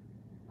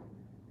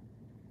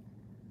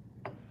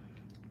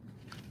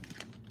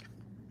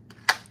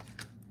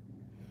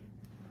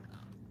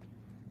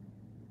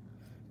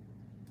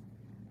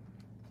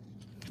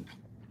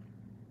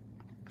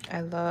 I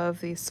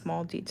love these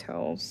small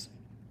details.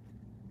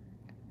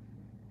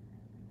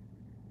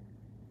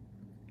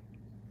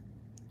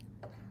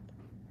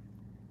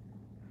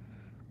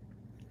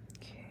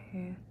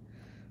 Okay,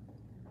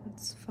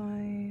 let's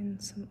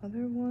find some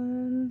other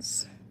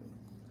ones.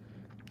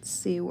 Let's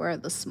see, where are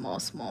the small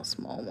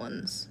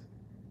ones?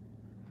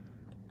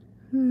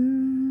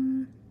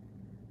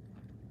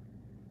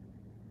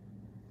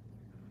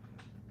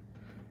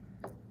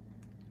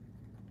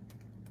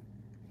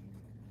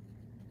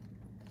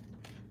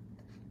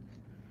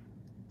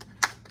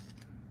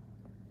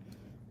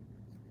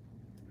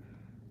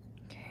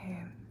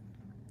 Okay,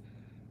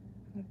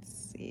 let's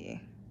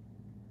see.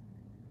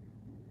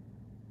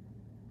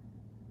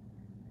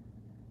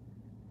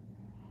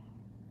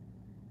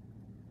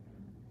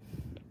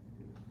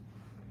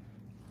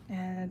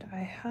 And I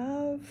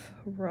have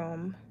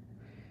room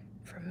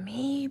for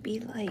maybe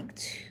like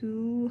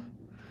 2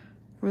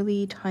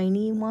 really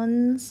tiny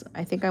ones.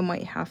 I think I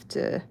might have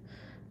to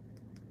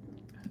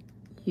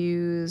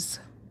use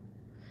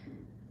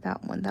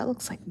that one. That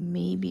looks like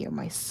maybe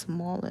my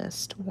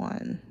smallest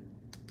one.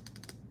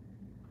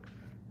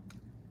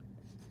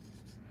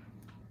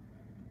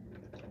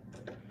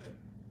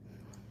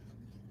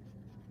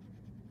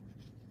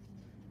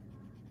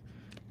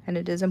 And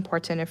it is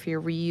important, if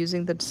you're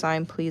reusing the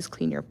design, please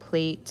clean your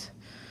plate.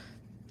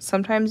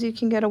 Sometimes you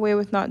can get away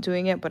with not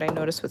doing it, but I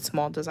notice with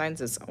small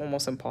designs it's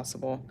almost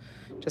impossible,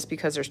 just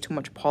because there's too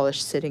much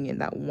polish sitting in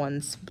that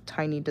one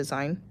tiny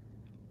design.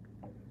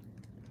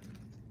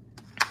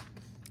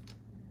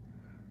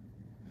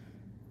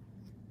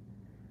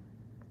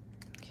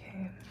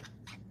 Okay.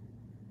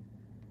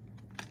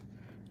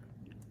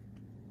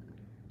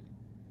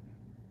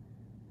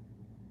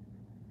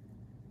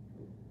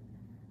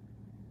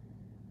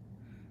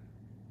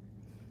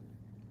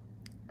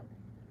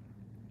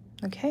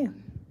 Okay,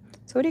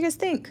 so what do you guys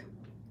think?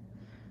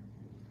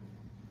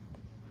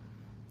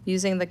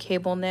 Using the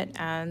cable knit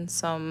and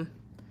some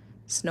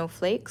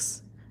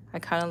snowflakes, I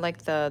kind of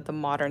like the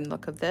modern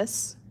look of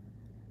this.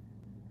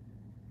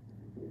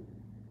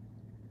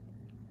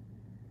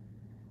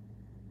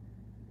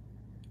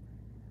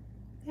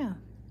 Yeah,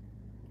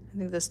 I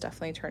think this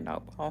definitely turned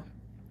out well.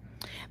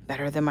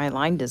 Better than my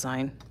line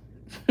design.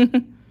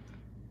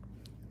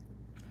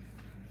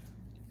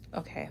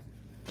 Okay.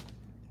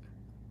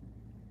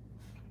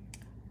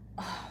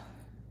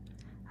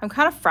 I'm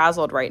kind of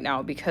frazzled right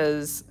now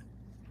because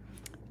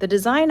the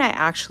design I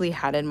actually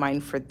had in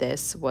mind for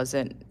this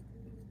wasn't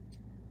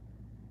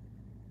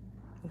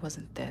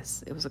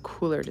this. It was a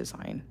cooler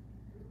design.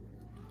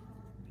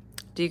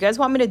 Do you guys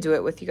want me to do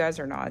it with you guys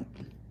or not?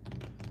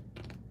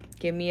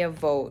 Give me a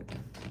vote.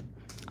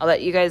 I'll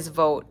let you guys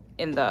vote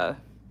in the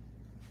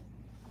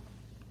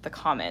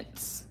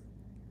comments.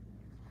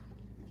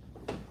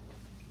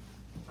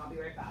 I'll be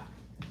right back.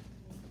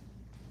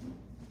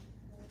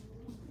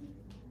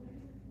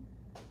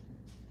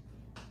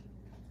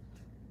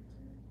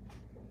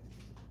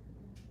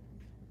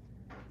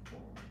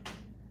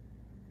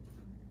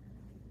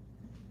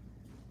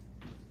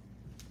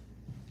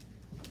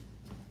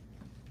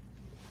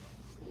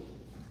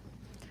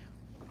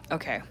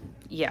 Okay,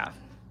 yeah.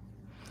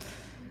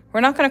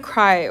 We're not gonna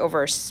cry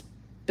over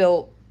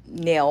spilt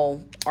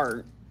nail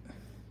art.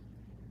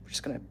 We're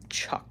just gonna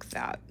chuck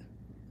that.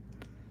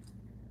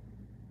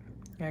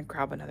 I'm gonna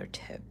grab another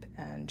tip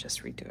and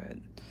just redo it.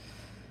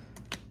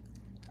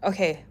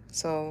 Okay,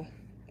 so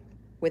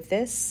with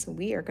this,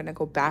 we are gonna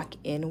go back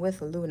in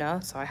with Luna.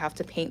 So I have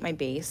to paint my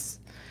base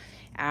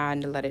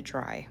and let it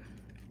dry.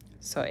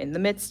 So in the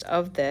midst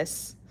of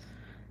this,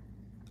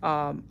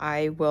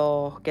 I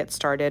will get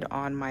started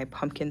on my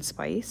pumpkin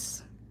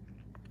spice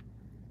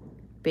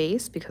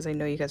base because I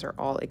know you guys are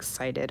all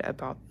excited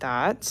about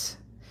that.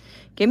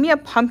 Give me a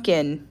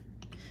pumpkin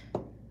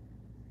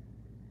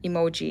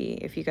emoji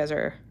if you guys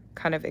are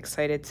kind of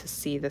excited to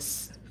see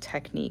this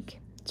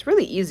technique. It's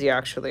really easy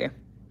actually,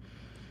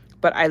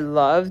 but I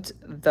loved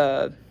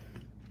the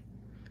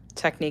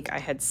technique I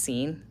had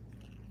seen.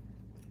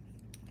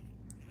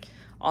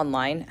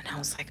 online, and I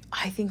was like,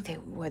 I think they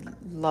would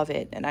love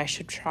it, and I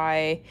should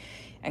try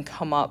and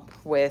come up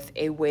with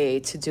a way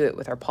to do it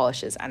with our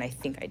polishes, and I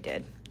think I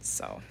did.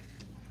 So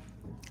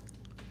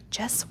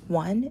Jess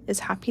 1 is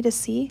happy to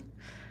see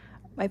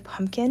my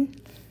pumpkin.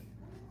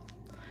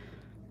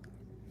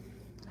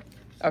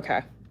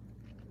 Okay,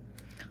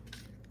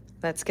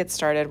 let's get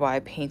started while I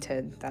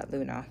painted that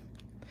Luna.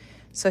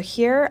 So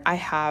here I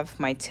have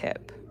my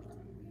tip.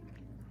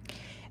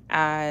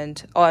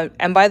 And oh,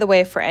 and by the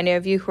way, for any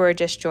of you who are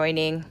just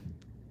joining,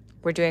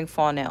 we're doing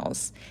fall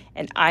nails,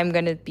 and I'm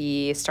gonna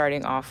be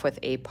starting off with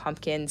a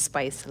pumpkin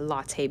spice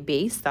latte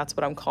base. That's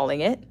what I'm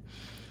calling it.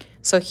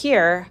 So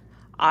here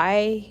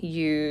I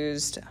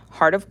used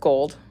Heart of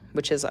Gold,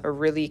 which is a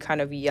really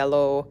kind of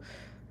yellow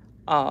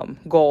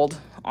gold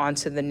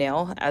onto the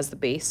nail as the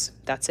base.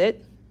 That's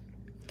it.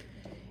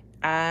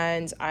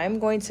 And I'm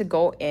going to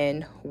go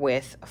in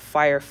with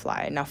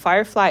Firefly. Now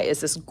Firefly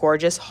is this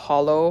gorgeous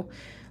hollow,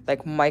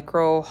 like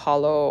micro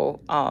hollow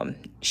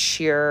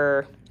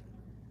sheer.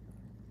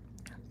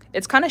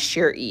 It's kind of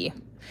sheer-y.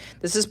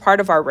 This is part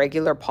of our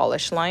regular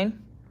polish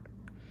line.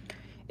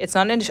 It's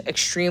not an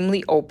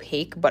extremely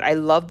opaque, but I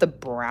love the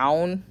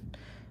brown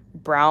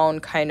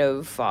kind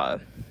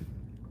of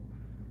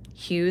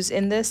hues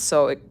in this,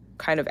 so it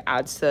kind of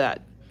adds to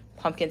that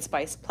pumpkin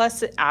spice.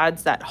 Plus it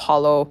adds that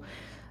hollow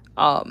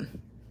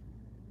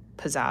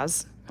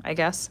pizzazz, I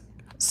guess.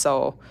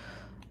 So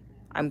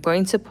I'm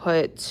going to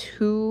put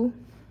 2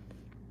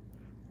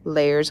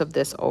 layers of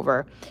this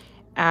over,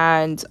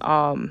 and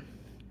I'm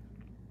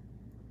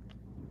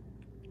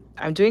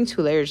doing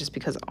 2 layers just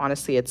because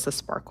honestly it's the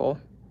sparkle.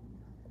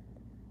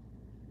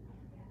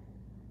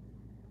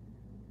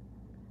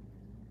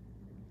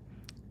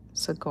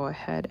 So go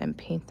ahead and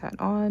paint that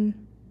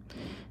on.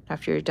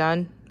 After you're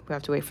done, we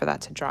have to wait for that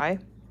to dry.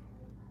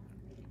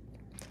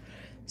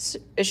 So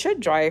it should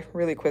dry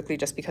really quickly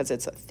just because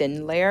it's a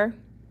thin layer.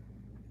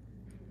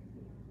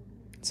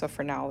 So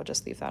for now, we'll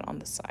just leave that on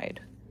the side.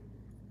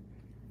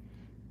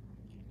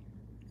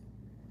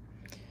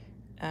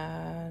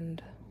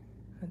 And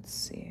let's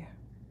see.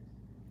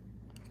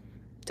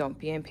 Don't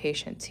be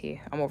impatient,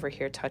 T. I'm over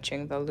here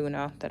touching the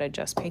Luna that I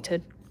just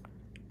painted.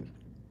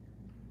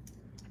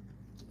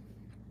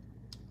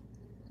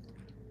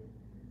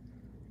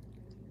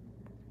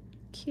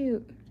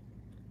 Cute.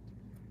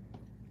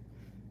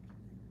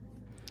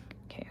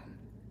 Okay.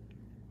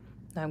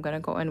 Now I'm gonna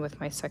go in with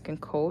my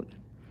second coat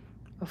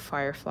of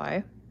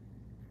Firefly.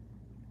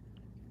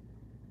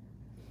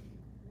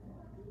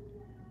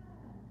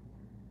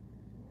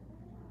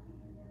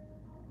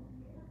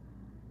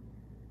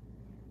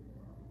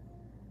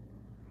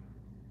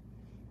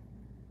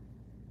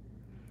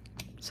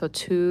 So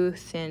 2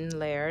 thin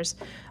layers.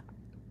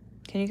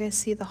 Can you guys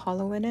see the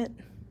hollow in it?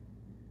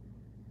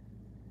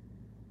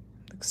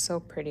 Looks so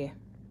pretty.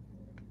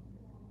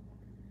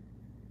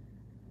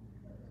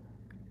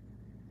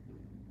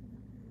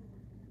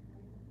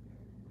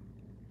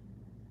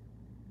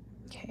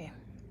 Okay.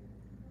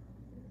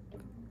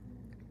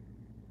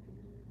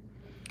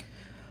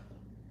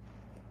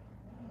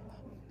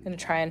 I'm gonna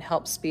try and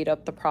help speed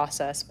up the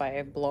process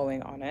by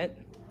blowing on it.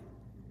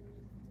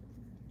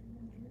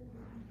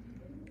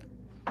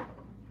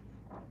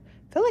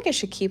 I feel like I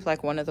should keep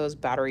like one of those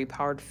battery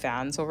powered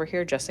fans over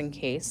here just in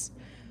case.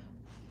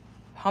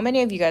 How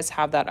many of you guys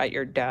have that at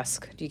your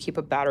desk? Do you keep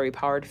a battery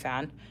powered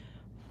fan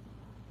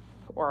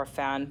or a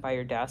fan by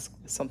your desk?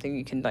 Something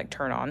you can like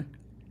turn on.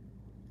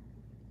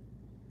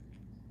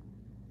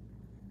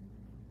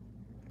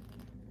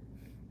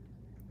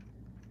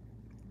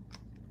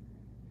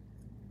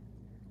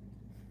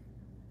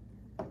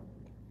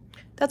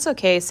 That's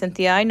okay,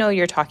 Cynthia. I know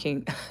you're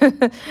talking.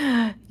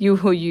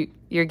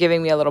 You're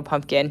giving me a little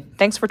pumpkin.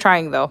 Thanks for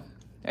trying, though.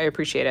 I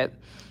appreciate it.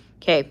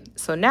 Okay,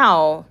 so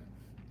now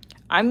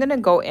I'm gonna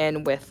go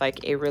in with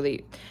like a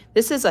really.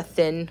 This is a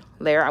thin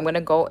layer. I'm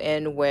gonna go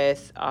in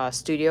with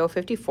Studio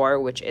 54,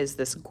 which is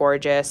this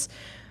gorgeous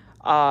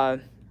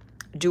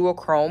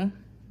duochrome.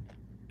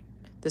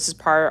 This is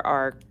part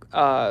of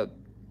our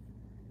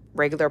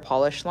regular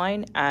polish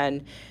line,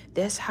 and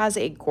this has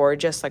a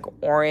gorgeous like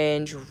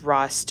orange,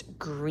 rust,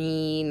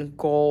 green,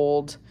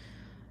 gold.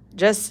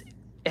 Just,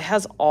 it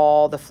has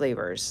all the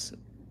flavors,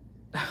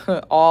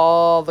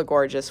 all the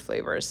gorgeous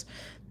flavors.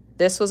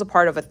 This was a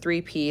part of a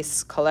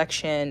 3-piece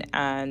collection,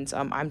 and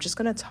I'm just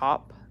gonna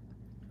top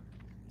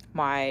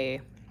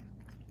my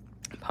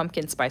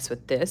pumpkin spice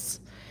with this.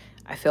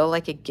 I feel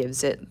like it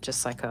gives it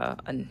just like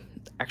an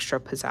extra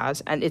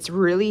pizzazz, and it's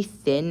really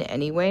thin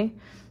anyway,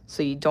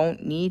 so you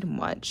don't need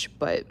much,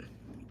 but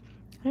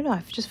I don't know,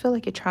 I just feel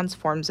like it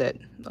transforms it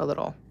a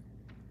little.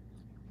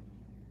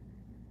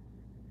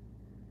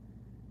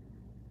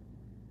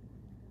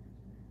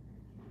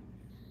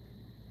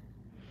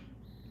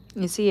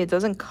 You see, it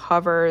doesn't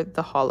cover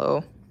the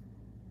hollow.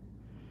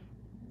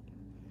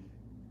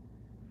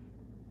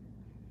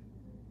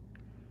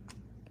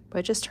 But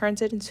it just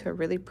turns it into a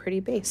really pretty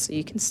base. So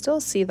you can still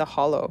see the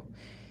hollow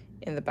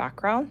in the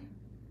background.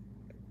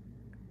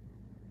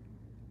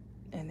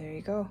 And there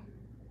you go.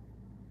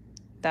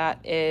 That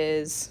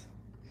is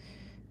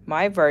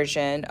my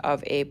version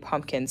of a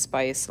pumpkin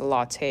spice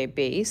latte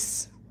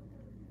base.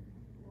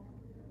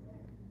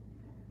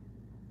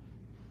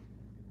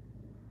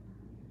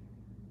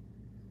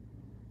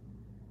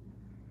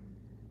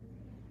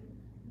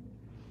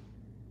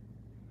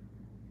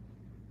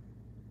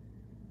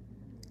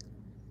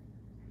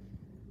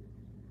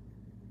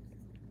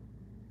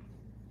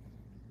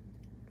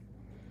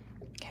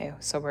 Okay,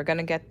 so we're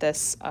gonna get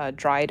this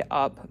dried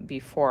up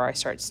before I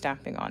start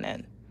stamping on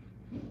it.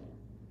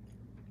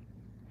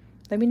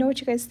 Let me know what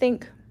you guys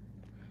think.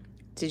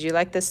 Did you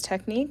like this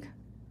technique?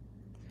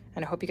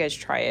 And I hope you guys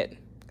try it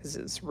because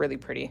it's really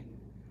pretty.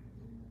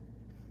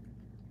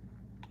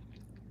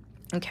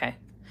 Okay,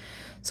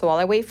 so while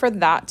I wait for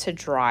that to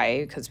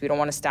dry, because we don't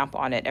want to stamp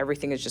on it,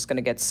 everything is just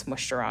gonna get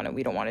smushed around and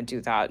we don't want to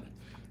do that.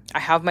 I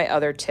have my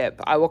other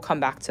tip. I will come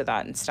back to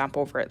that and stamp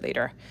over it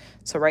later.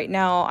 So right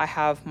now I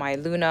have my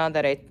Luna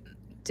that I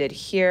did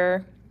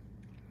here.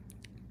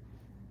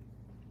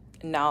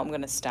 And now I'm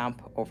gonna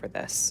stamp over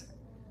this.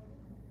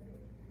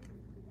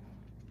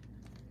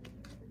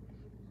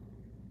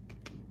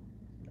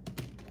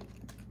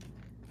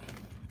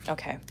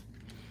 Okay,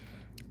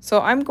 so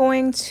I'm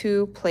going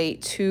to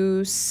plate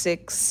 2,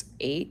 6,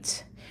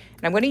 8,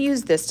 and I'm going to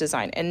use this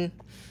design. And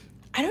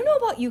I don't know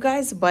about you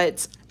guys,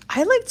 but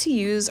I like to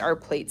use our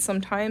plates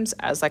sometimes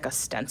as like a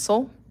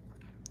stencil,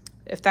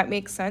 if that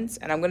makes sense.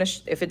 And I'm going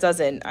to, if it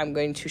doesn't, I'm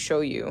going to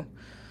show you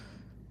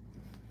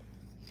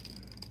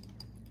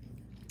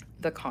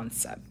the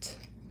concept.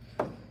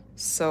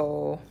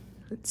 So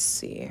let's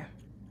see.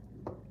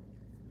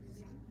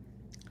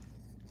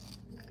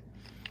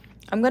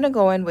 I'm going to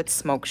go in with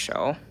Smoke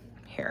Show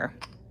here.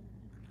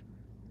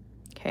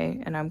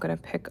 Okay, and I'm going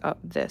to pick up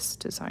this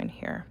design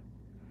here.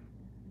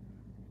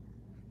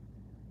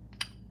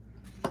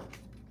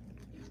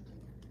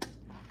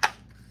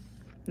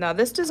 Now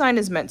this design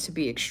is meant to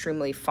be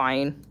extremely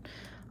fine,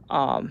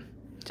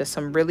 just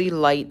some really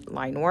light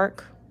line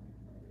work.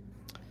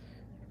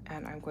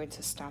 And I'm going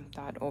to stamp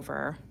that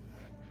over.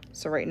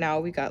 So right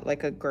now we got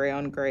like a gray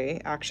on gray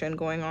action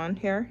going on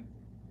here.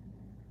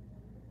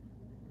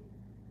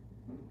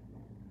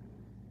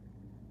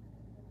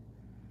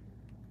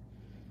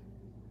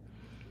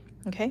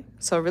 Okay,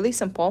 so really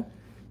simple.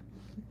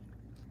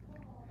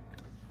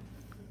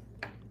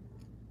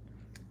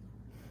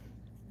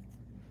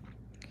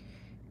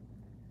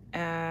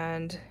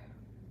 And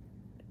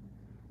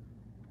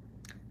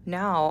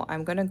now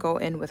I'm gonna go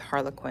in with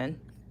Harlequin.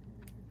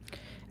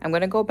 I'm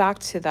gonna go back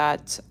to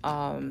that,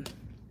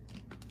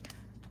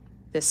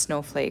 this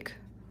snowflake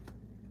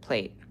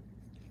plate.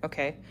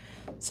 Okay,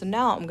 so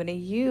now I'm gonna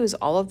use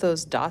all of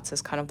those dots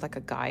as kind of like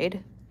a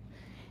guide.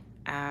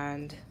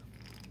 And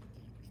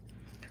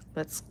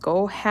let's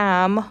go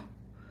ham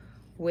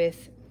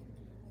with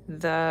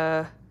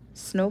the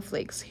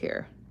snowflakes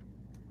here.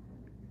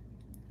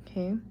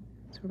 Okay,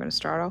 so we're gonna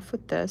start off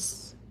with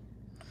this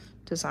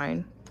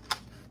design.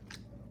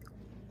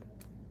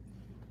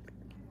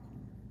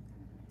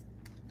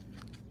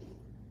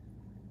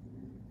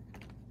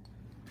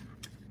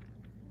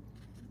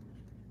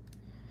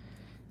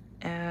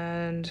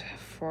 And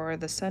for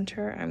the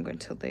center, I'm going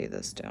to lay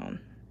this down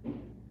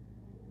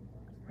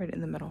right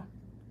in the middle,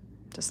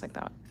 just like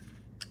that.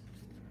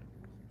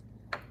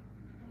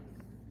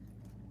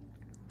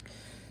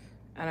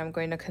 And I'm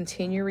going to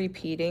continue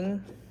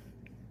repeating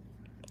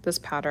this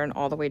pattern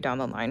all the way down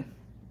the line.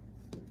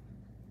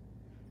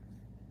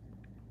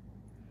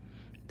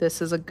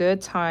 This is a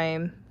good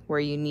time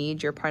where you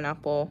need your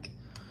pineapple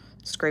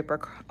scraper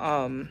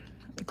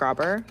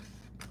grabber,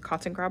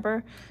 cotton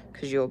grabber,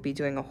 because you'll be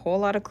doing a whole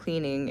lot of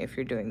cleaning if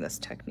you're doing this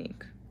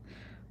technique.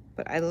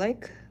 But I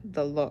like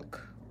the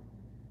look.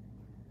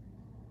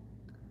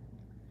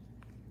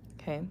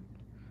 Okay,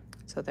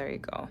 so there you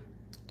go.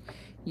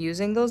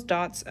 Using those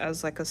dots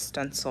as like a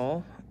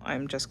stencil,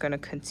 I'm just going to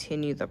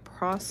continue the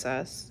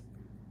process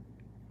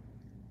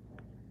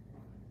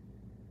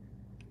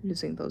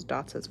using those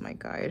dots as my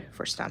guide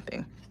for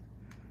stamping.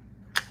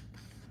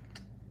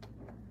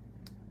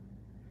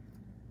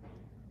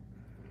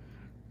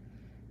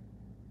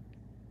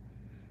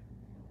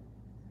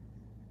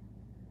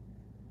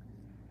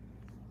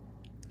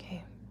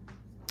 Okay,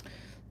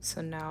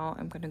 so now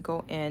I'm going to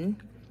go in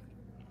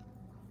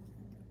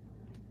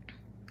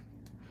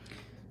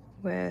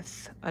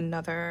with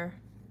another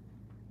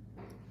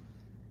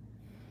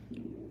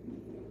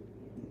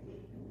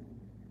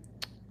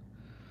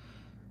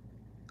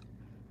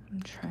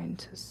I'm trying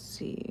to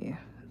see.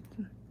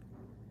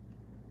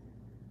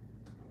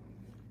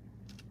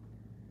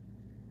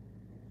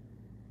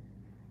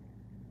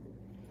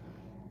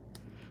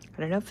 I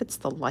don't know if it's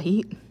the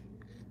light.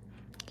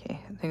 Okay,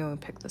 I think I'm gonna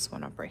pick this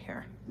one up right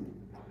here.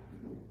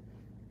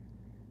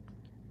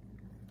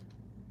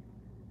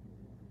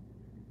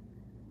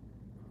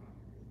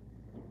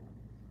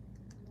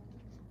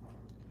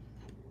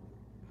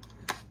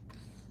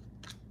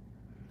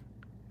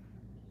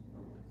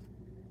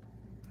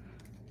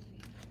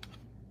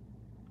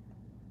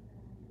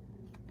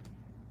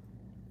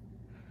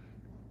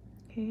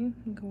 Okay,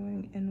 I'm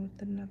going in with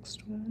the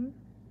next one.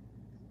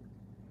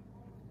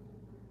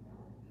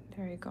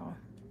 There you go.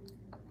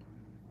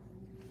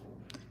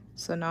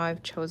 So now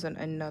I've chosen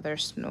another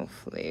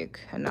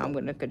snowflake, and now I'm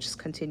gonna just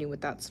continue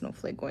with that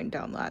snowflake going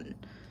down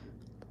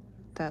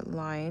that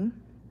line.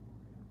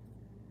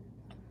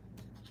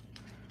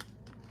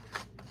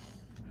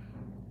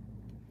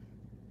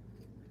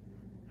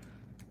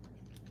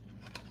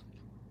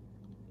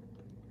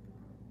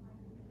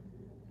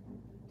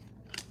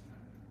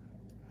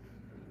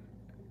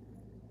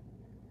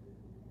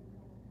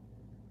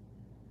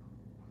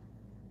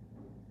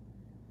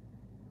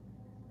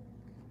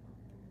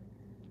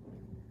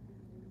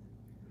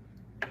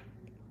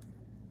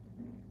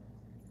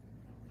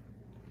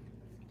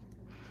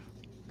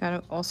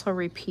 Gotta also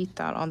repeat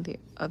that on the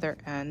other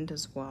end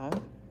as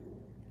well,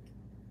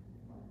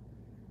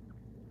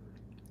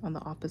 on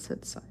the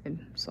opposite side.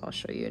 So I'll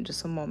show you in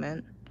just a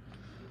moment.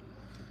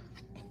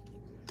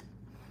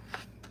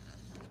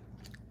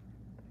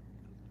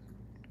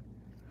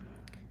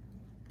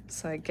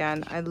 So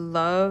again, I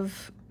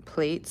love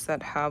plates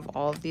that have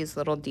all of these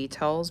little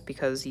details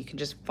because you can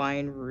just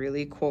find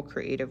really cool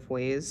creative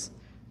ways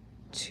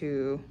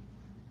to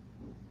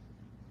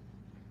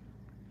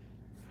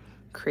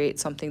create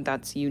something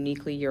that's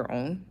uniquely your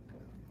own.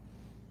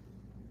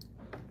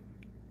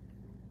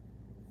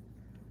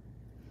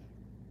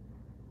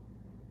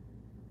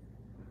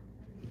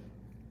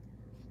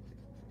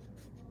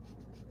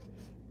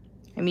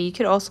 I mean, you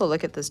could also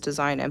look at this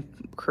design and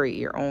create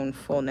your own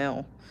full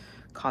nail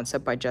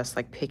concept by just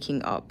like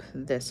picking up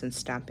this and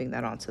stamping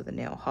that onto the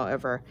nail.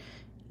 However,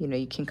 you know,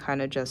 you can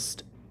kind of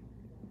just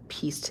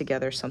piece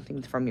together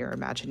something from your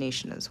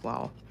imagination as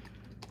well.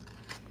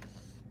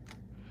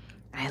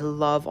 I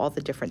love all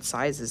the different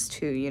sizes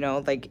too, you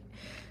know, like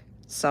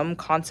some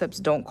concepts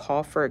don't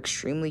call for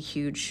extremely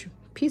huge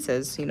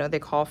pieces, you know, they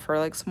call for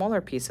like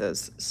smaller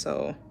pieces.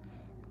 So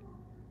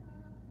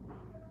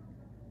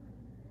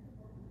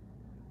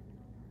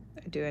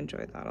I do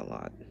enjoy that a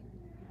lot.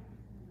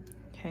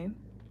 Okay.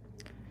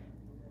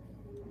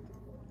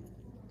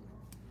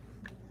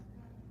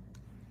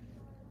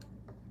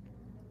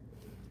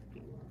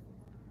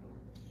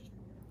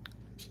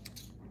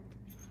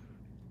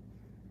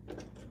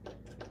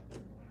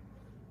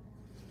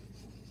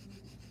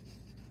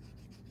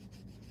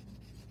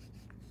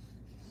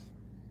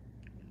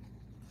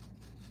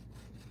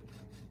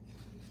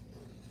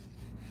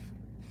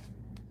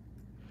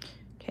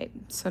 Okay,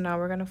 so now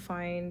we're gonna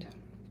find,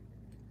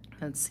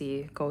 let's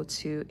see, go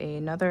to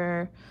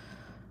another,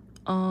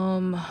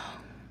 I'm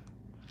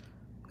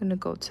gonna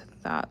go to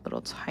that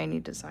little tiny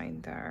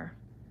design there.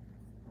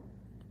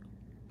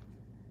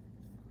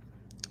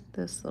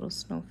 This little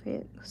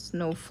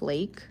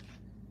snowflake.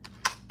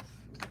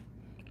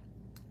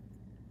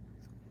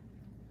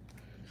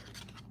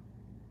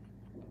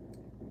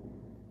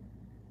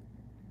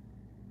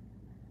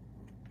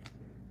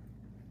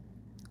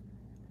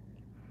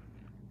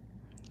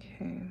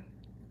 Okay.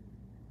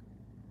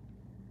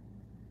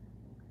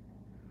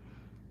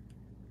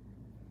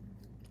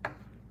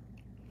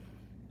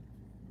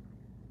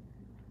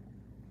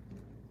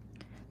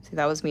 See,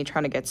 that was me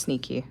trying to get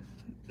sneaky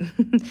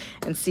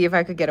and see if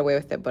I could get away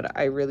with it, but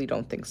I really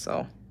don't think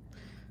so.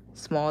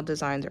 Small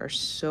designs are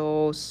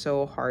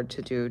so hard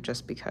to do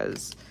just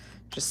because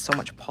just so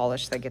much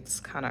polish that gets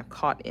kind of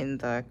caught in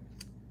the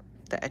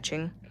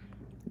etching.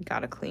 You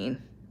gotta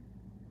clean.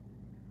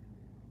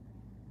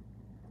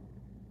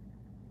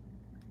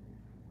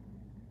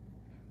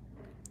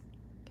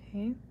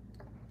 Okay.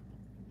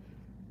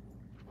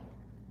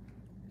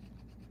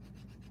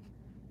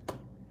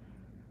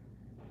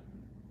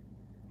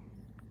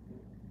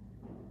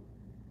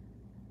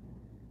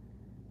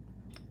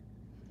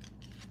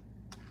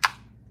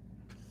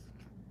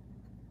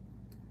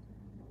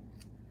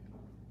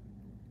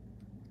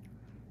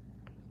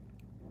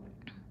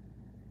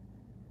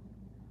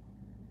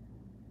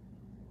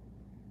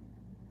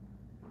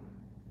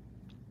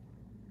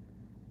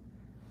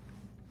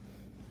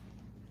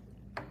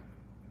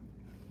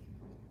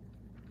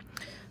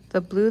 The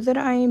blue that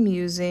I am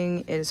using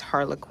is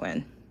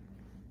Harlequin.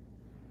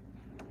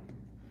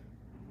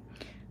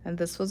 And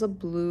this was a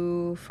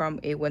blue from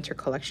a winter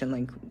collection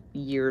like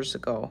years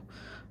ago.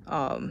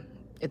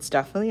 It's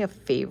definitely a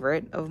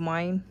favorite of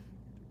mine.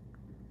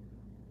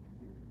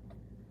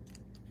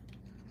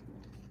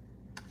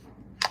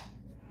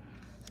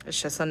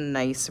 It's just a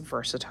nice,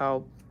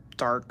 versatile,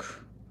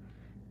 dark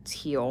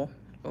teal.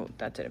 Oh,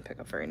 that didn't pick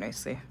up very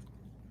nicely.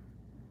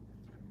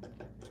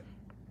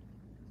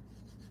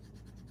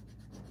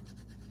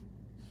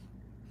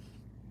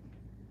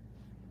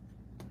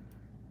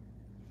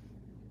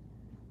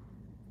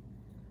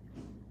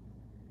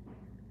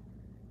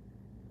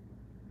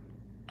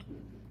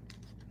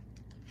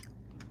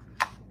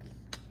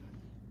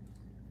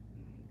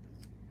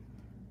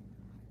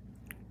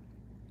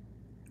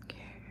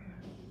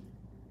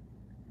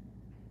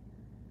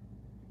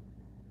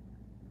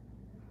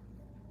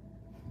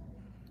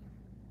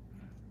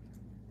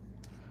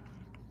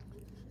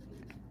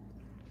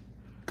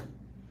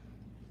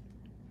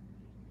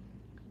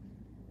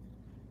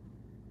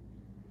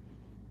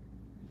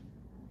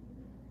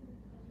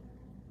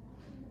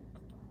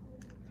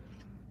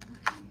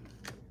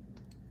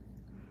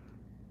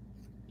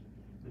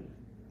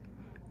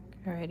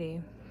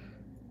 Alrighty.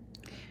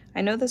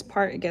 I know this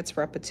part, it gets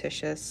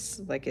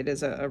repetitious, like it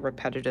is a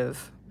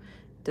repetitive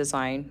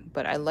design,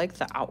 but I like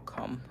the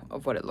outcome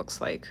of what it looks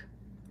like.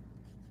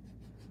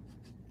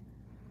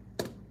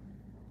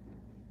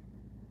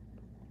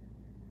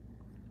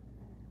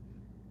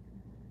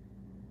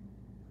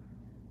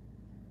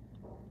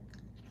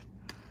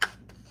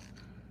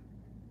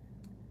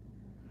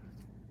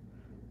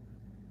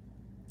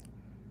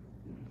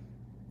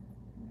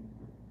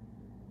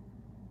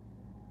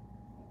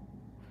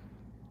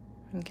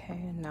 Okay,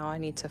 and now I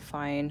need to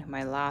find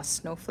my last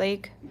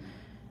snowflake.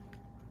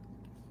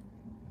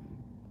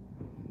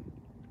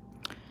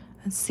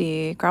 Let's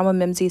see, Grandma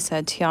Mimsy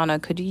said, Tiana,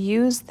 could you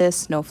use this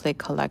snowflake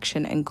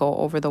collection and go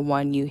over the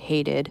one you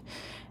hated?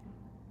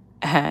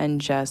 And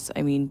just,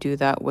 I mean, do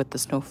that with the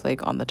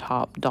snowflake on the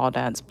top, doll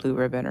dance blue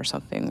ribbon or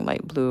something,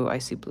 light blue,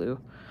 icy blue.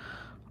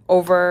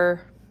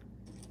 Over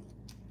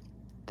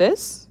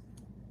this?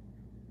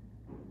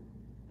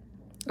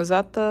 Is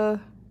that the...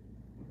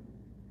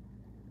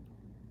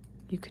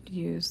 You could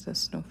use the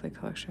snowflake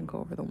collection, go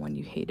over the one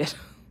you hated.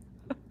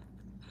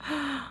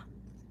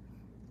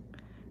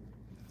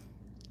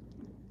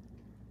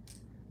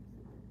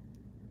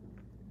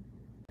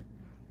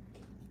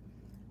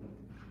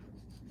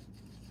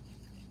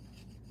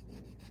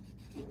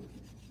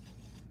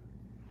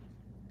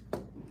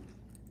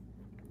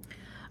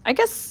 I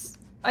guess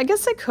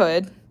I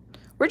could.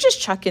 We're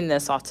just chucking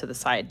this off to the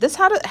side. This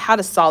had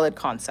a solid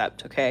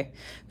concept, okay?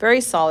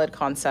 Very solid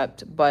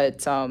concept,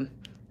 but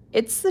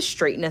it's the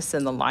straightness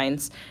in the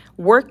lines.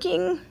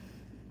 Trying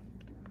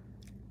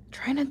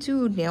to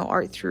do nail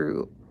art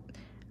through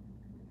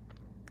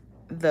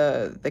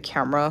the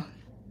camera,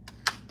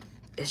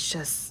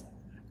 it's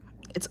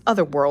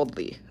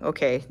otherworldly,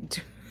 okay?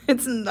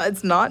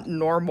 It's not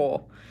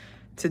normal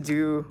to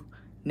do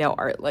nail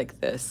art like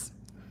this.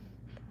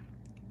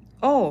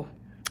 Oh,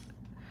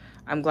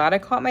 I'm glad I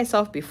caught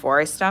myself before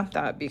I snapped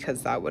that,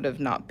 because that would have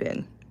not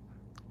been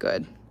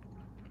good.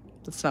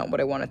 That's not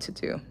what I wanted to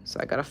do. So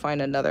I gotta find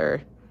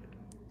another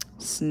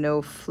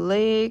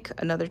snowflake,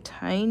 another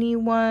tiny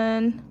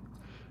one.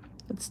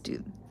 Let's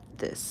do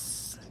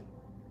this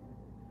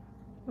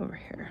over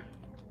here.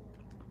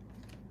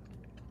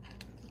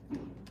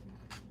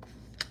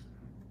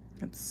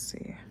 Let's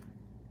see.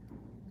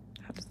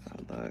 How does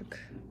that look?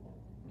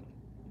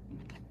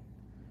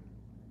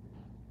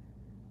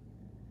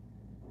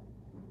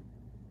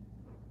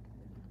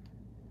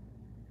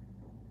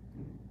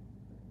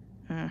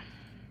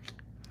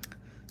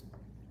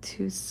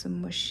 Too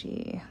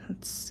smushy.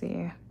 Let's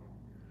see.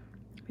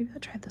 Maybe I'll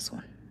try this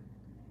one.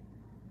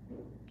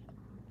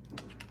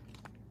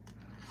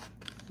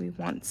 We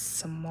want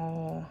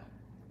small.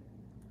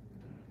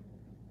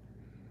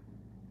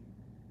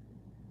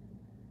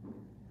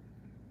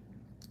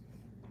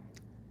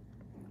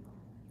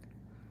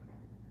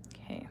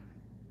 Okay.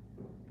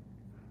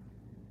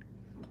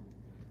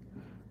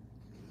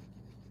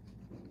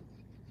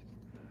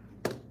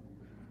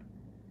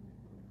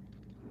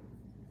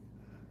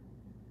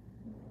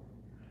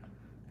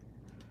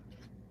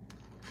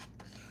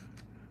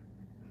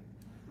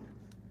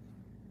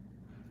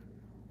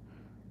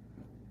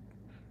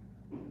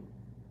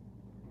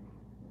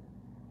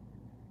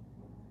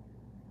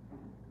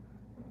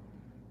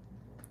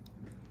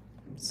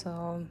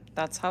 So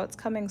that's how it's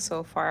coming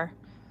so far.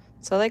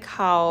 So I like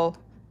how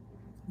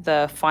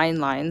the fine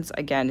lines,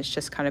 again, it's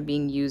just kind of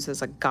being used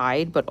as a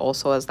guide, but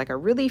also as like a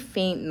really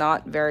faint,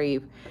 not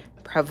very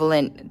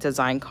prevalent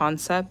design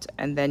concept.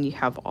 And then you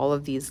have all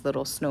of these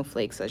little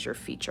snowflakes as your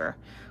feature,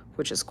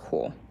 which is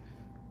cool.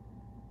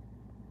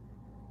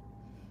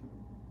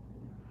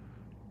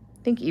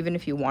 I think even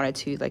if you wanted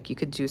to, like, you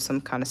could do some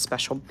kind of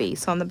special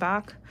base on the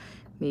back,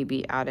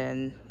 maybe add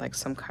in like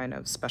some kind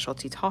of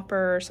specialty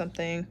topper or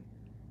something.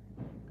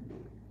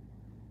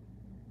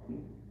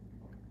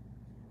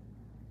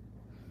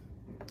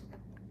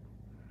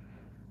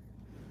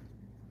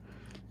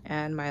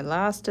 And my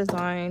last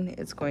design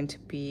is going to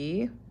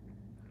be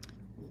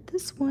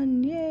this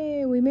one.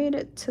 Yay, we made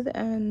it to the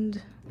end.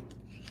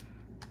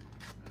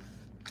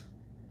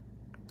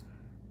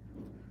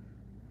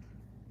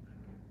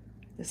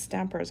 This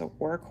stamper is a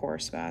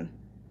workhorse, man.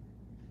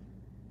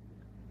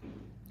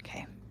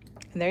 Okay,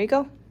 and there you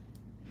go.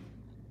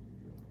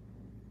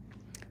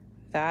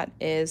 That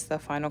is the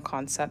final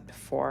concept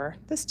for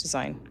this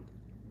design.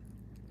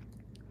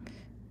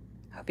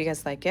 Hope you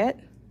guys like it.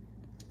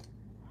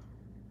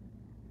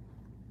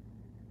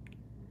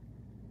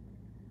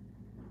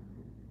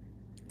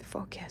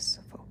 Focus,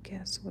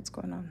 focus, what's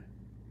going on?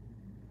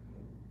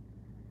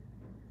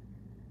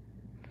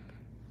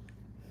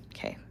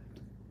 Okay,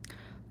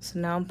 so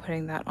now I'm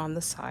putting that on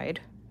the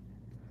side.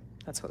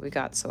 That's what we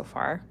got so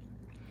far.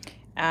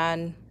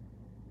 And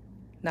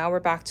now we're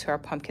back to our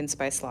pumpkin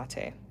spice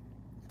latte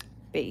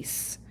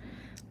base.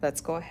 Let's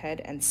go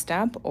ahead and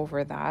stamp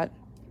over that.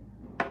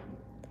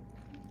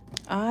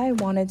 I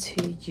wanted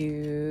to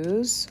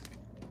use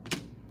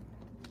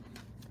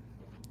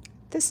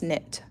this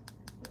knit.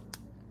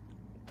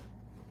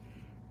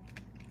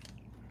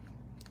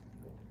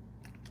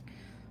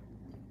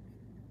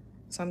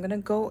 So So I'm gonna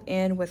go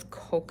in with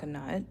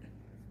coconut.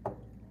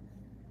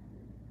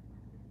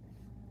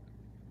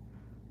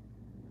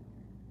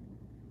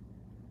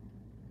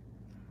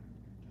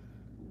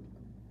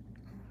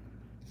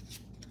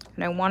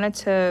 And I wanted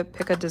to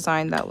pick a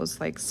design that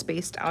was like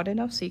spaced out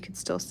enough so you could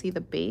still see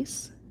the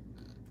base.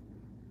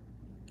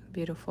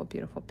 Beautiful,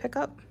 beautiful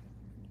pickup.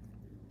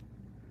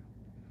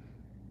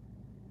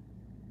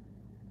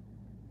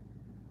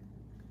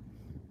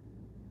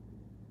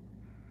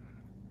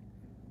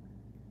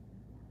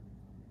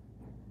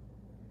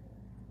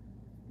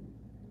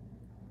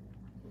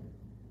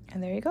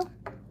 And there you go.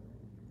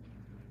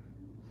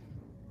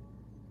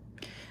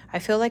 I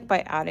feel like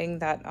by adding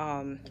that,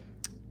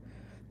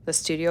 the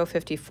Studio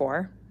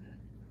 54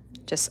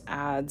 just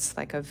adds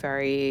like a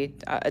very,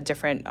 a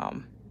different, I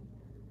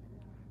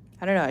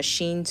don't know, a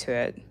sheen to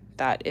it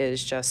that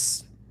is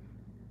just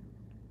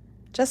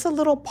a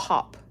little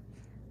pop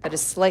that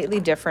is slightly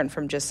different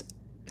from just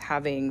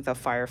having the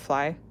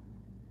firefly.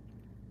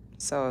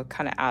 So it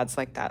kind of adds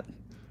like that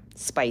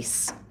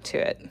spice to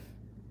it.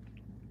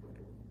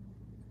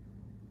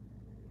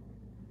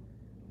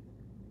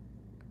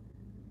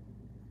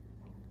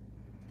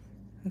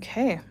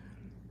 Okay.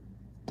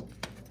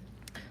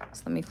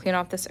 So let me clean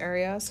off this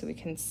area so we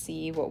can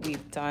see what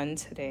we've done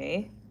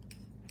today.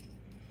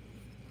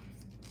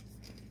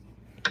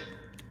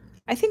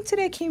 I think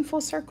today came full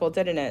circle,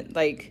 didn't it?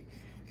 Like,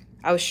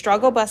 I was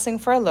struggle busing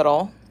for a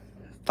little,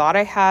 thought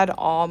I had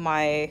all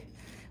my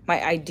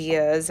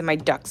ideas and my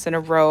ducks in a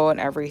row and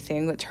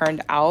everything. It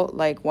turned out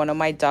like one of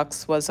my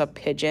ducks was a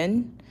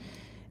pigeon,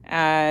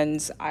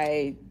 and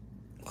I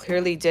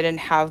clearly didn't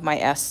have my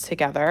S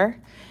together.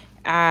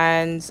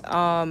 And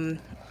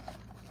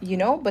you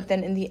know, but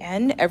then in the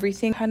end,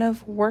 everything kind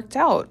of worked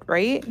out,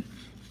 right?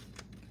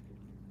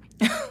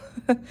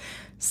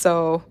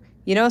 So,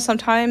 you know,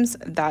 sometimes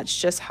that's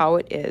just how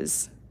it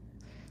is.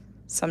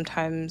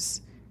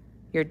 Sometimes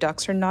your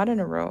ducks are not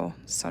in a row.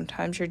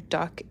 Sometimes your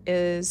duck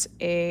is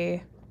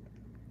a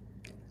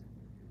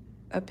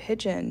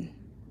pigeon.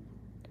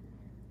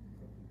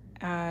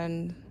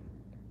 But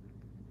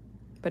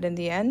in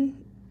the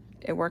end,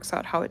 it works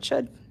out how it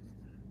should.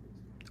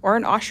 Or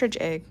an ostrich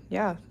egg,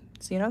 yeah.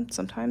 So, you know,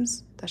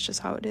 sometimes that's just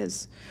how it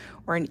is.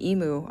 Or an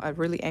emu, a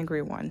really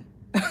angry one.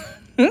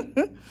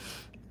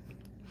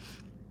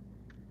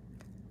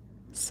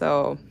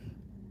 So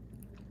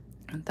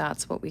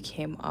that's what we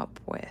came up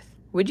with.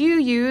 Would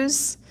you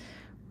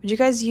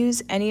guys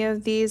use any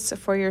of these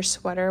for your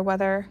sweater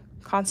weather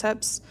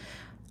concepts?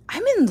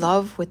 I'm in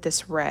love with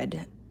this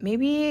red.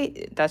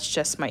 Maybe that's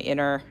just my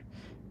inner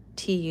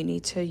T. You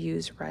need to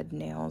use red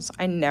nails.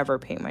 I never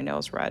paint my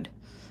nails red.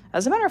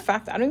 As a matter of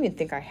fact, I don't even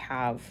think I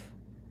have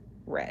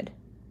red.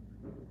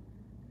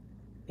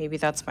 Maybe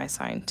that's my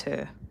sign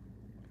to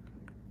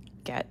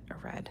get a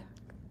red.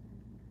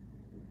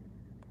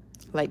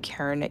 Like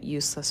Karen at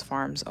Useless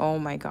Farms. Oh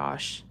my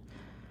gosh.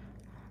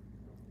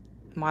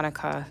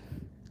 Monica,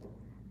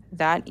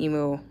 that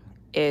emu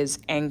is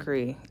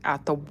angry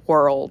at the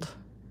world.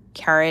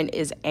 Karen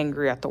is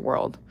angry at the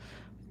world.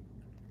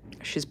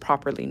 She's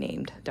properly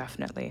named,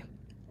 definitely.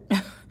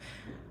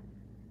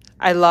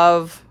 I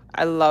love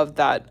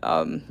that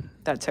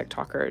that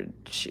TikToker.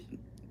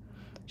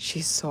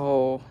 She's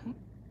so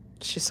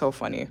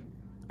funny.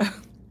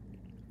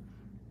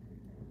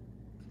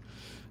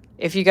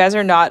 If you guys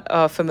are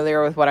not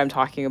familiar with what I'm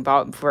talking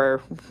about,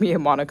 for me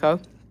and Monica,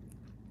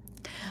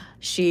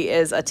 she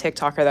is a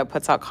TikToker that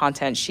puts out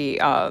content. She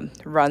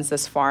runs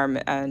this farm,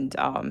 and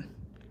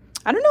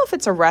I don't know if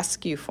it's a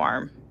rescue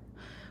farm,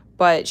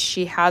 but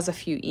she has a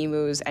few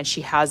emus, and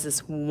she has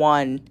this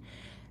one.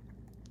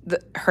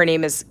 Her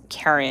name is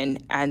Karen,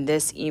 and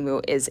this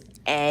emu is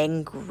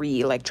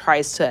angry, like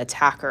tries to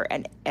attack her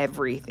and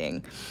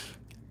everything.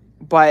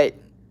 But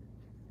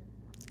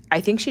I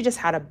think she just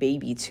had a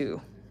baby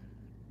too.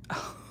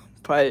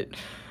 But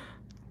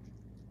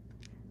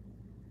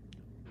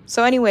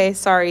so anyway,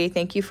 sorry.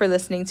 Thank you for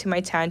listening to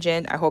my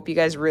tangent. I hope you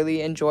guys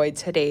really enjoyed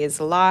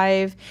today's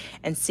live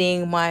and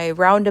seeing my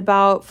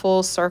roundabout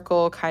full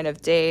circle kind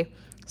of day.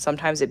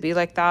 Sometimes it be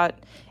like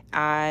that.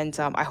 And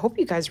I hope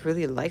you guys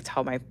really liked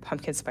how my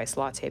pumpkin spice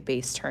latte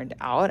base turned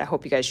out. I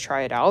hope you guys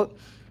try it out.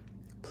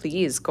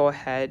 Please go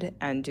ahead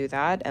and do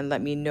that and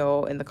let me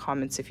know in the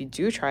comments if you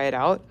do try it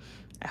out.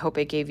 I hope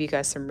it gave you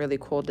guys some really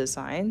cool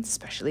designs,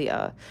 especially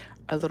a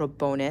little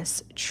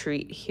bonus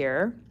treat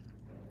here.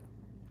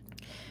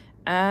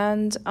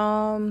 And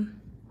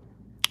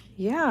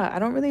yeah, I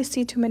don't really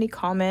see too many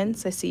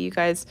comments. I see you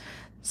guys,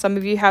 some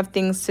of you have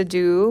things to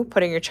do,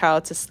 putting your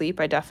child to sleep.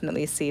 I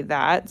definitely see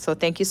that. So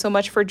thank you so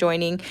much for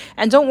joining.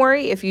 And don't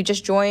worry if you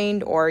just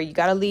joined or you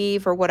gotta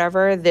leave or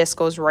whatever, this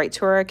goes right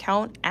to our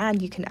account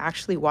and you can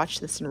actually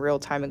watch this in real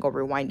time and go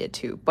rewind it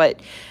too. But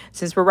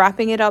since we're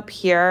wrapping it up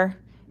here,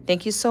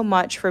 thank you so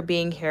much for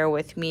being here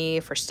with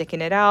me, for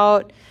sticking it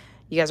out.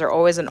 You guys are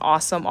always an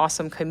awesome,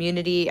 awesome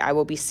community. I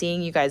will be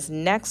seeing you guys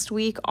next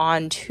week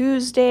on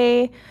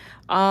Tuesday.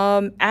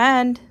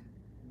 And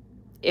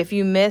if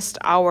you missed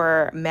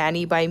our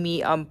Mani by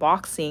Me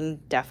unboxing,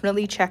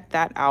 definitely check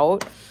that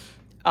out.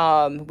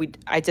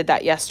 I did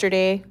that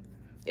yesterday.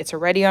 It's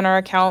already on our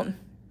account.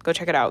 Go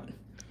check it out.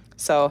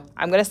 So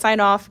I'm going to sign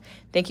off.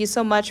 Thank you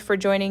so much for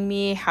joining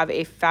me. Have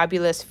a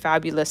fabulous,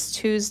 fabulous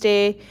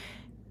Tuesday.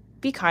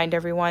 Be kind,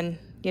 everyone.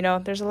 You know,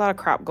 there's a lot of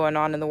crap going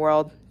on in the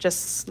world.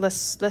 Just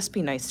let's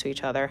be nice to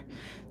each other.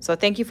 So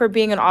thank you for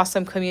being an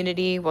awesome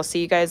community. We'll see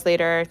you guys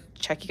later.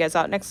 Check you guys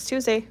out next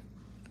Tuesday.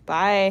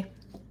 Bye.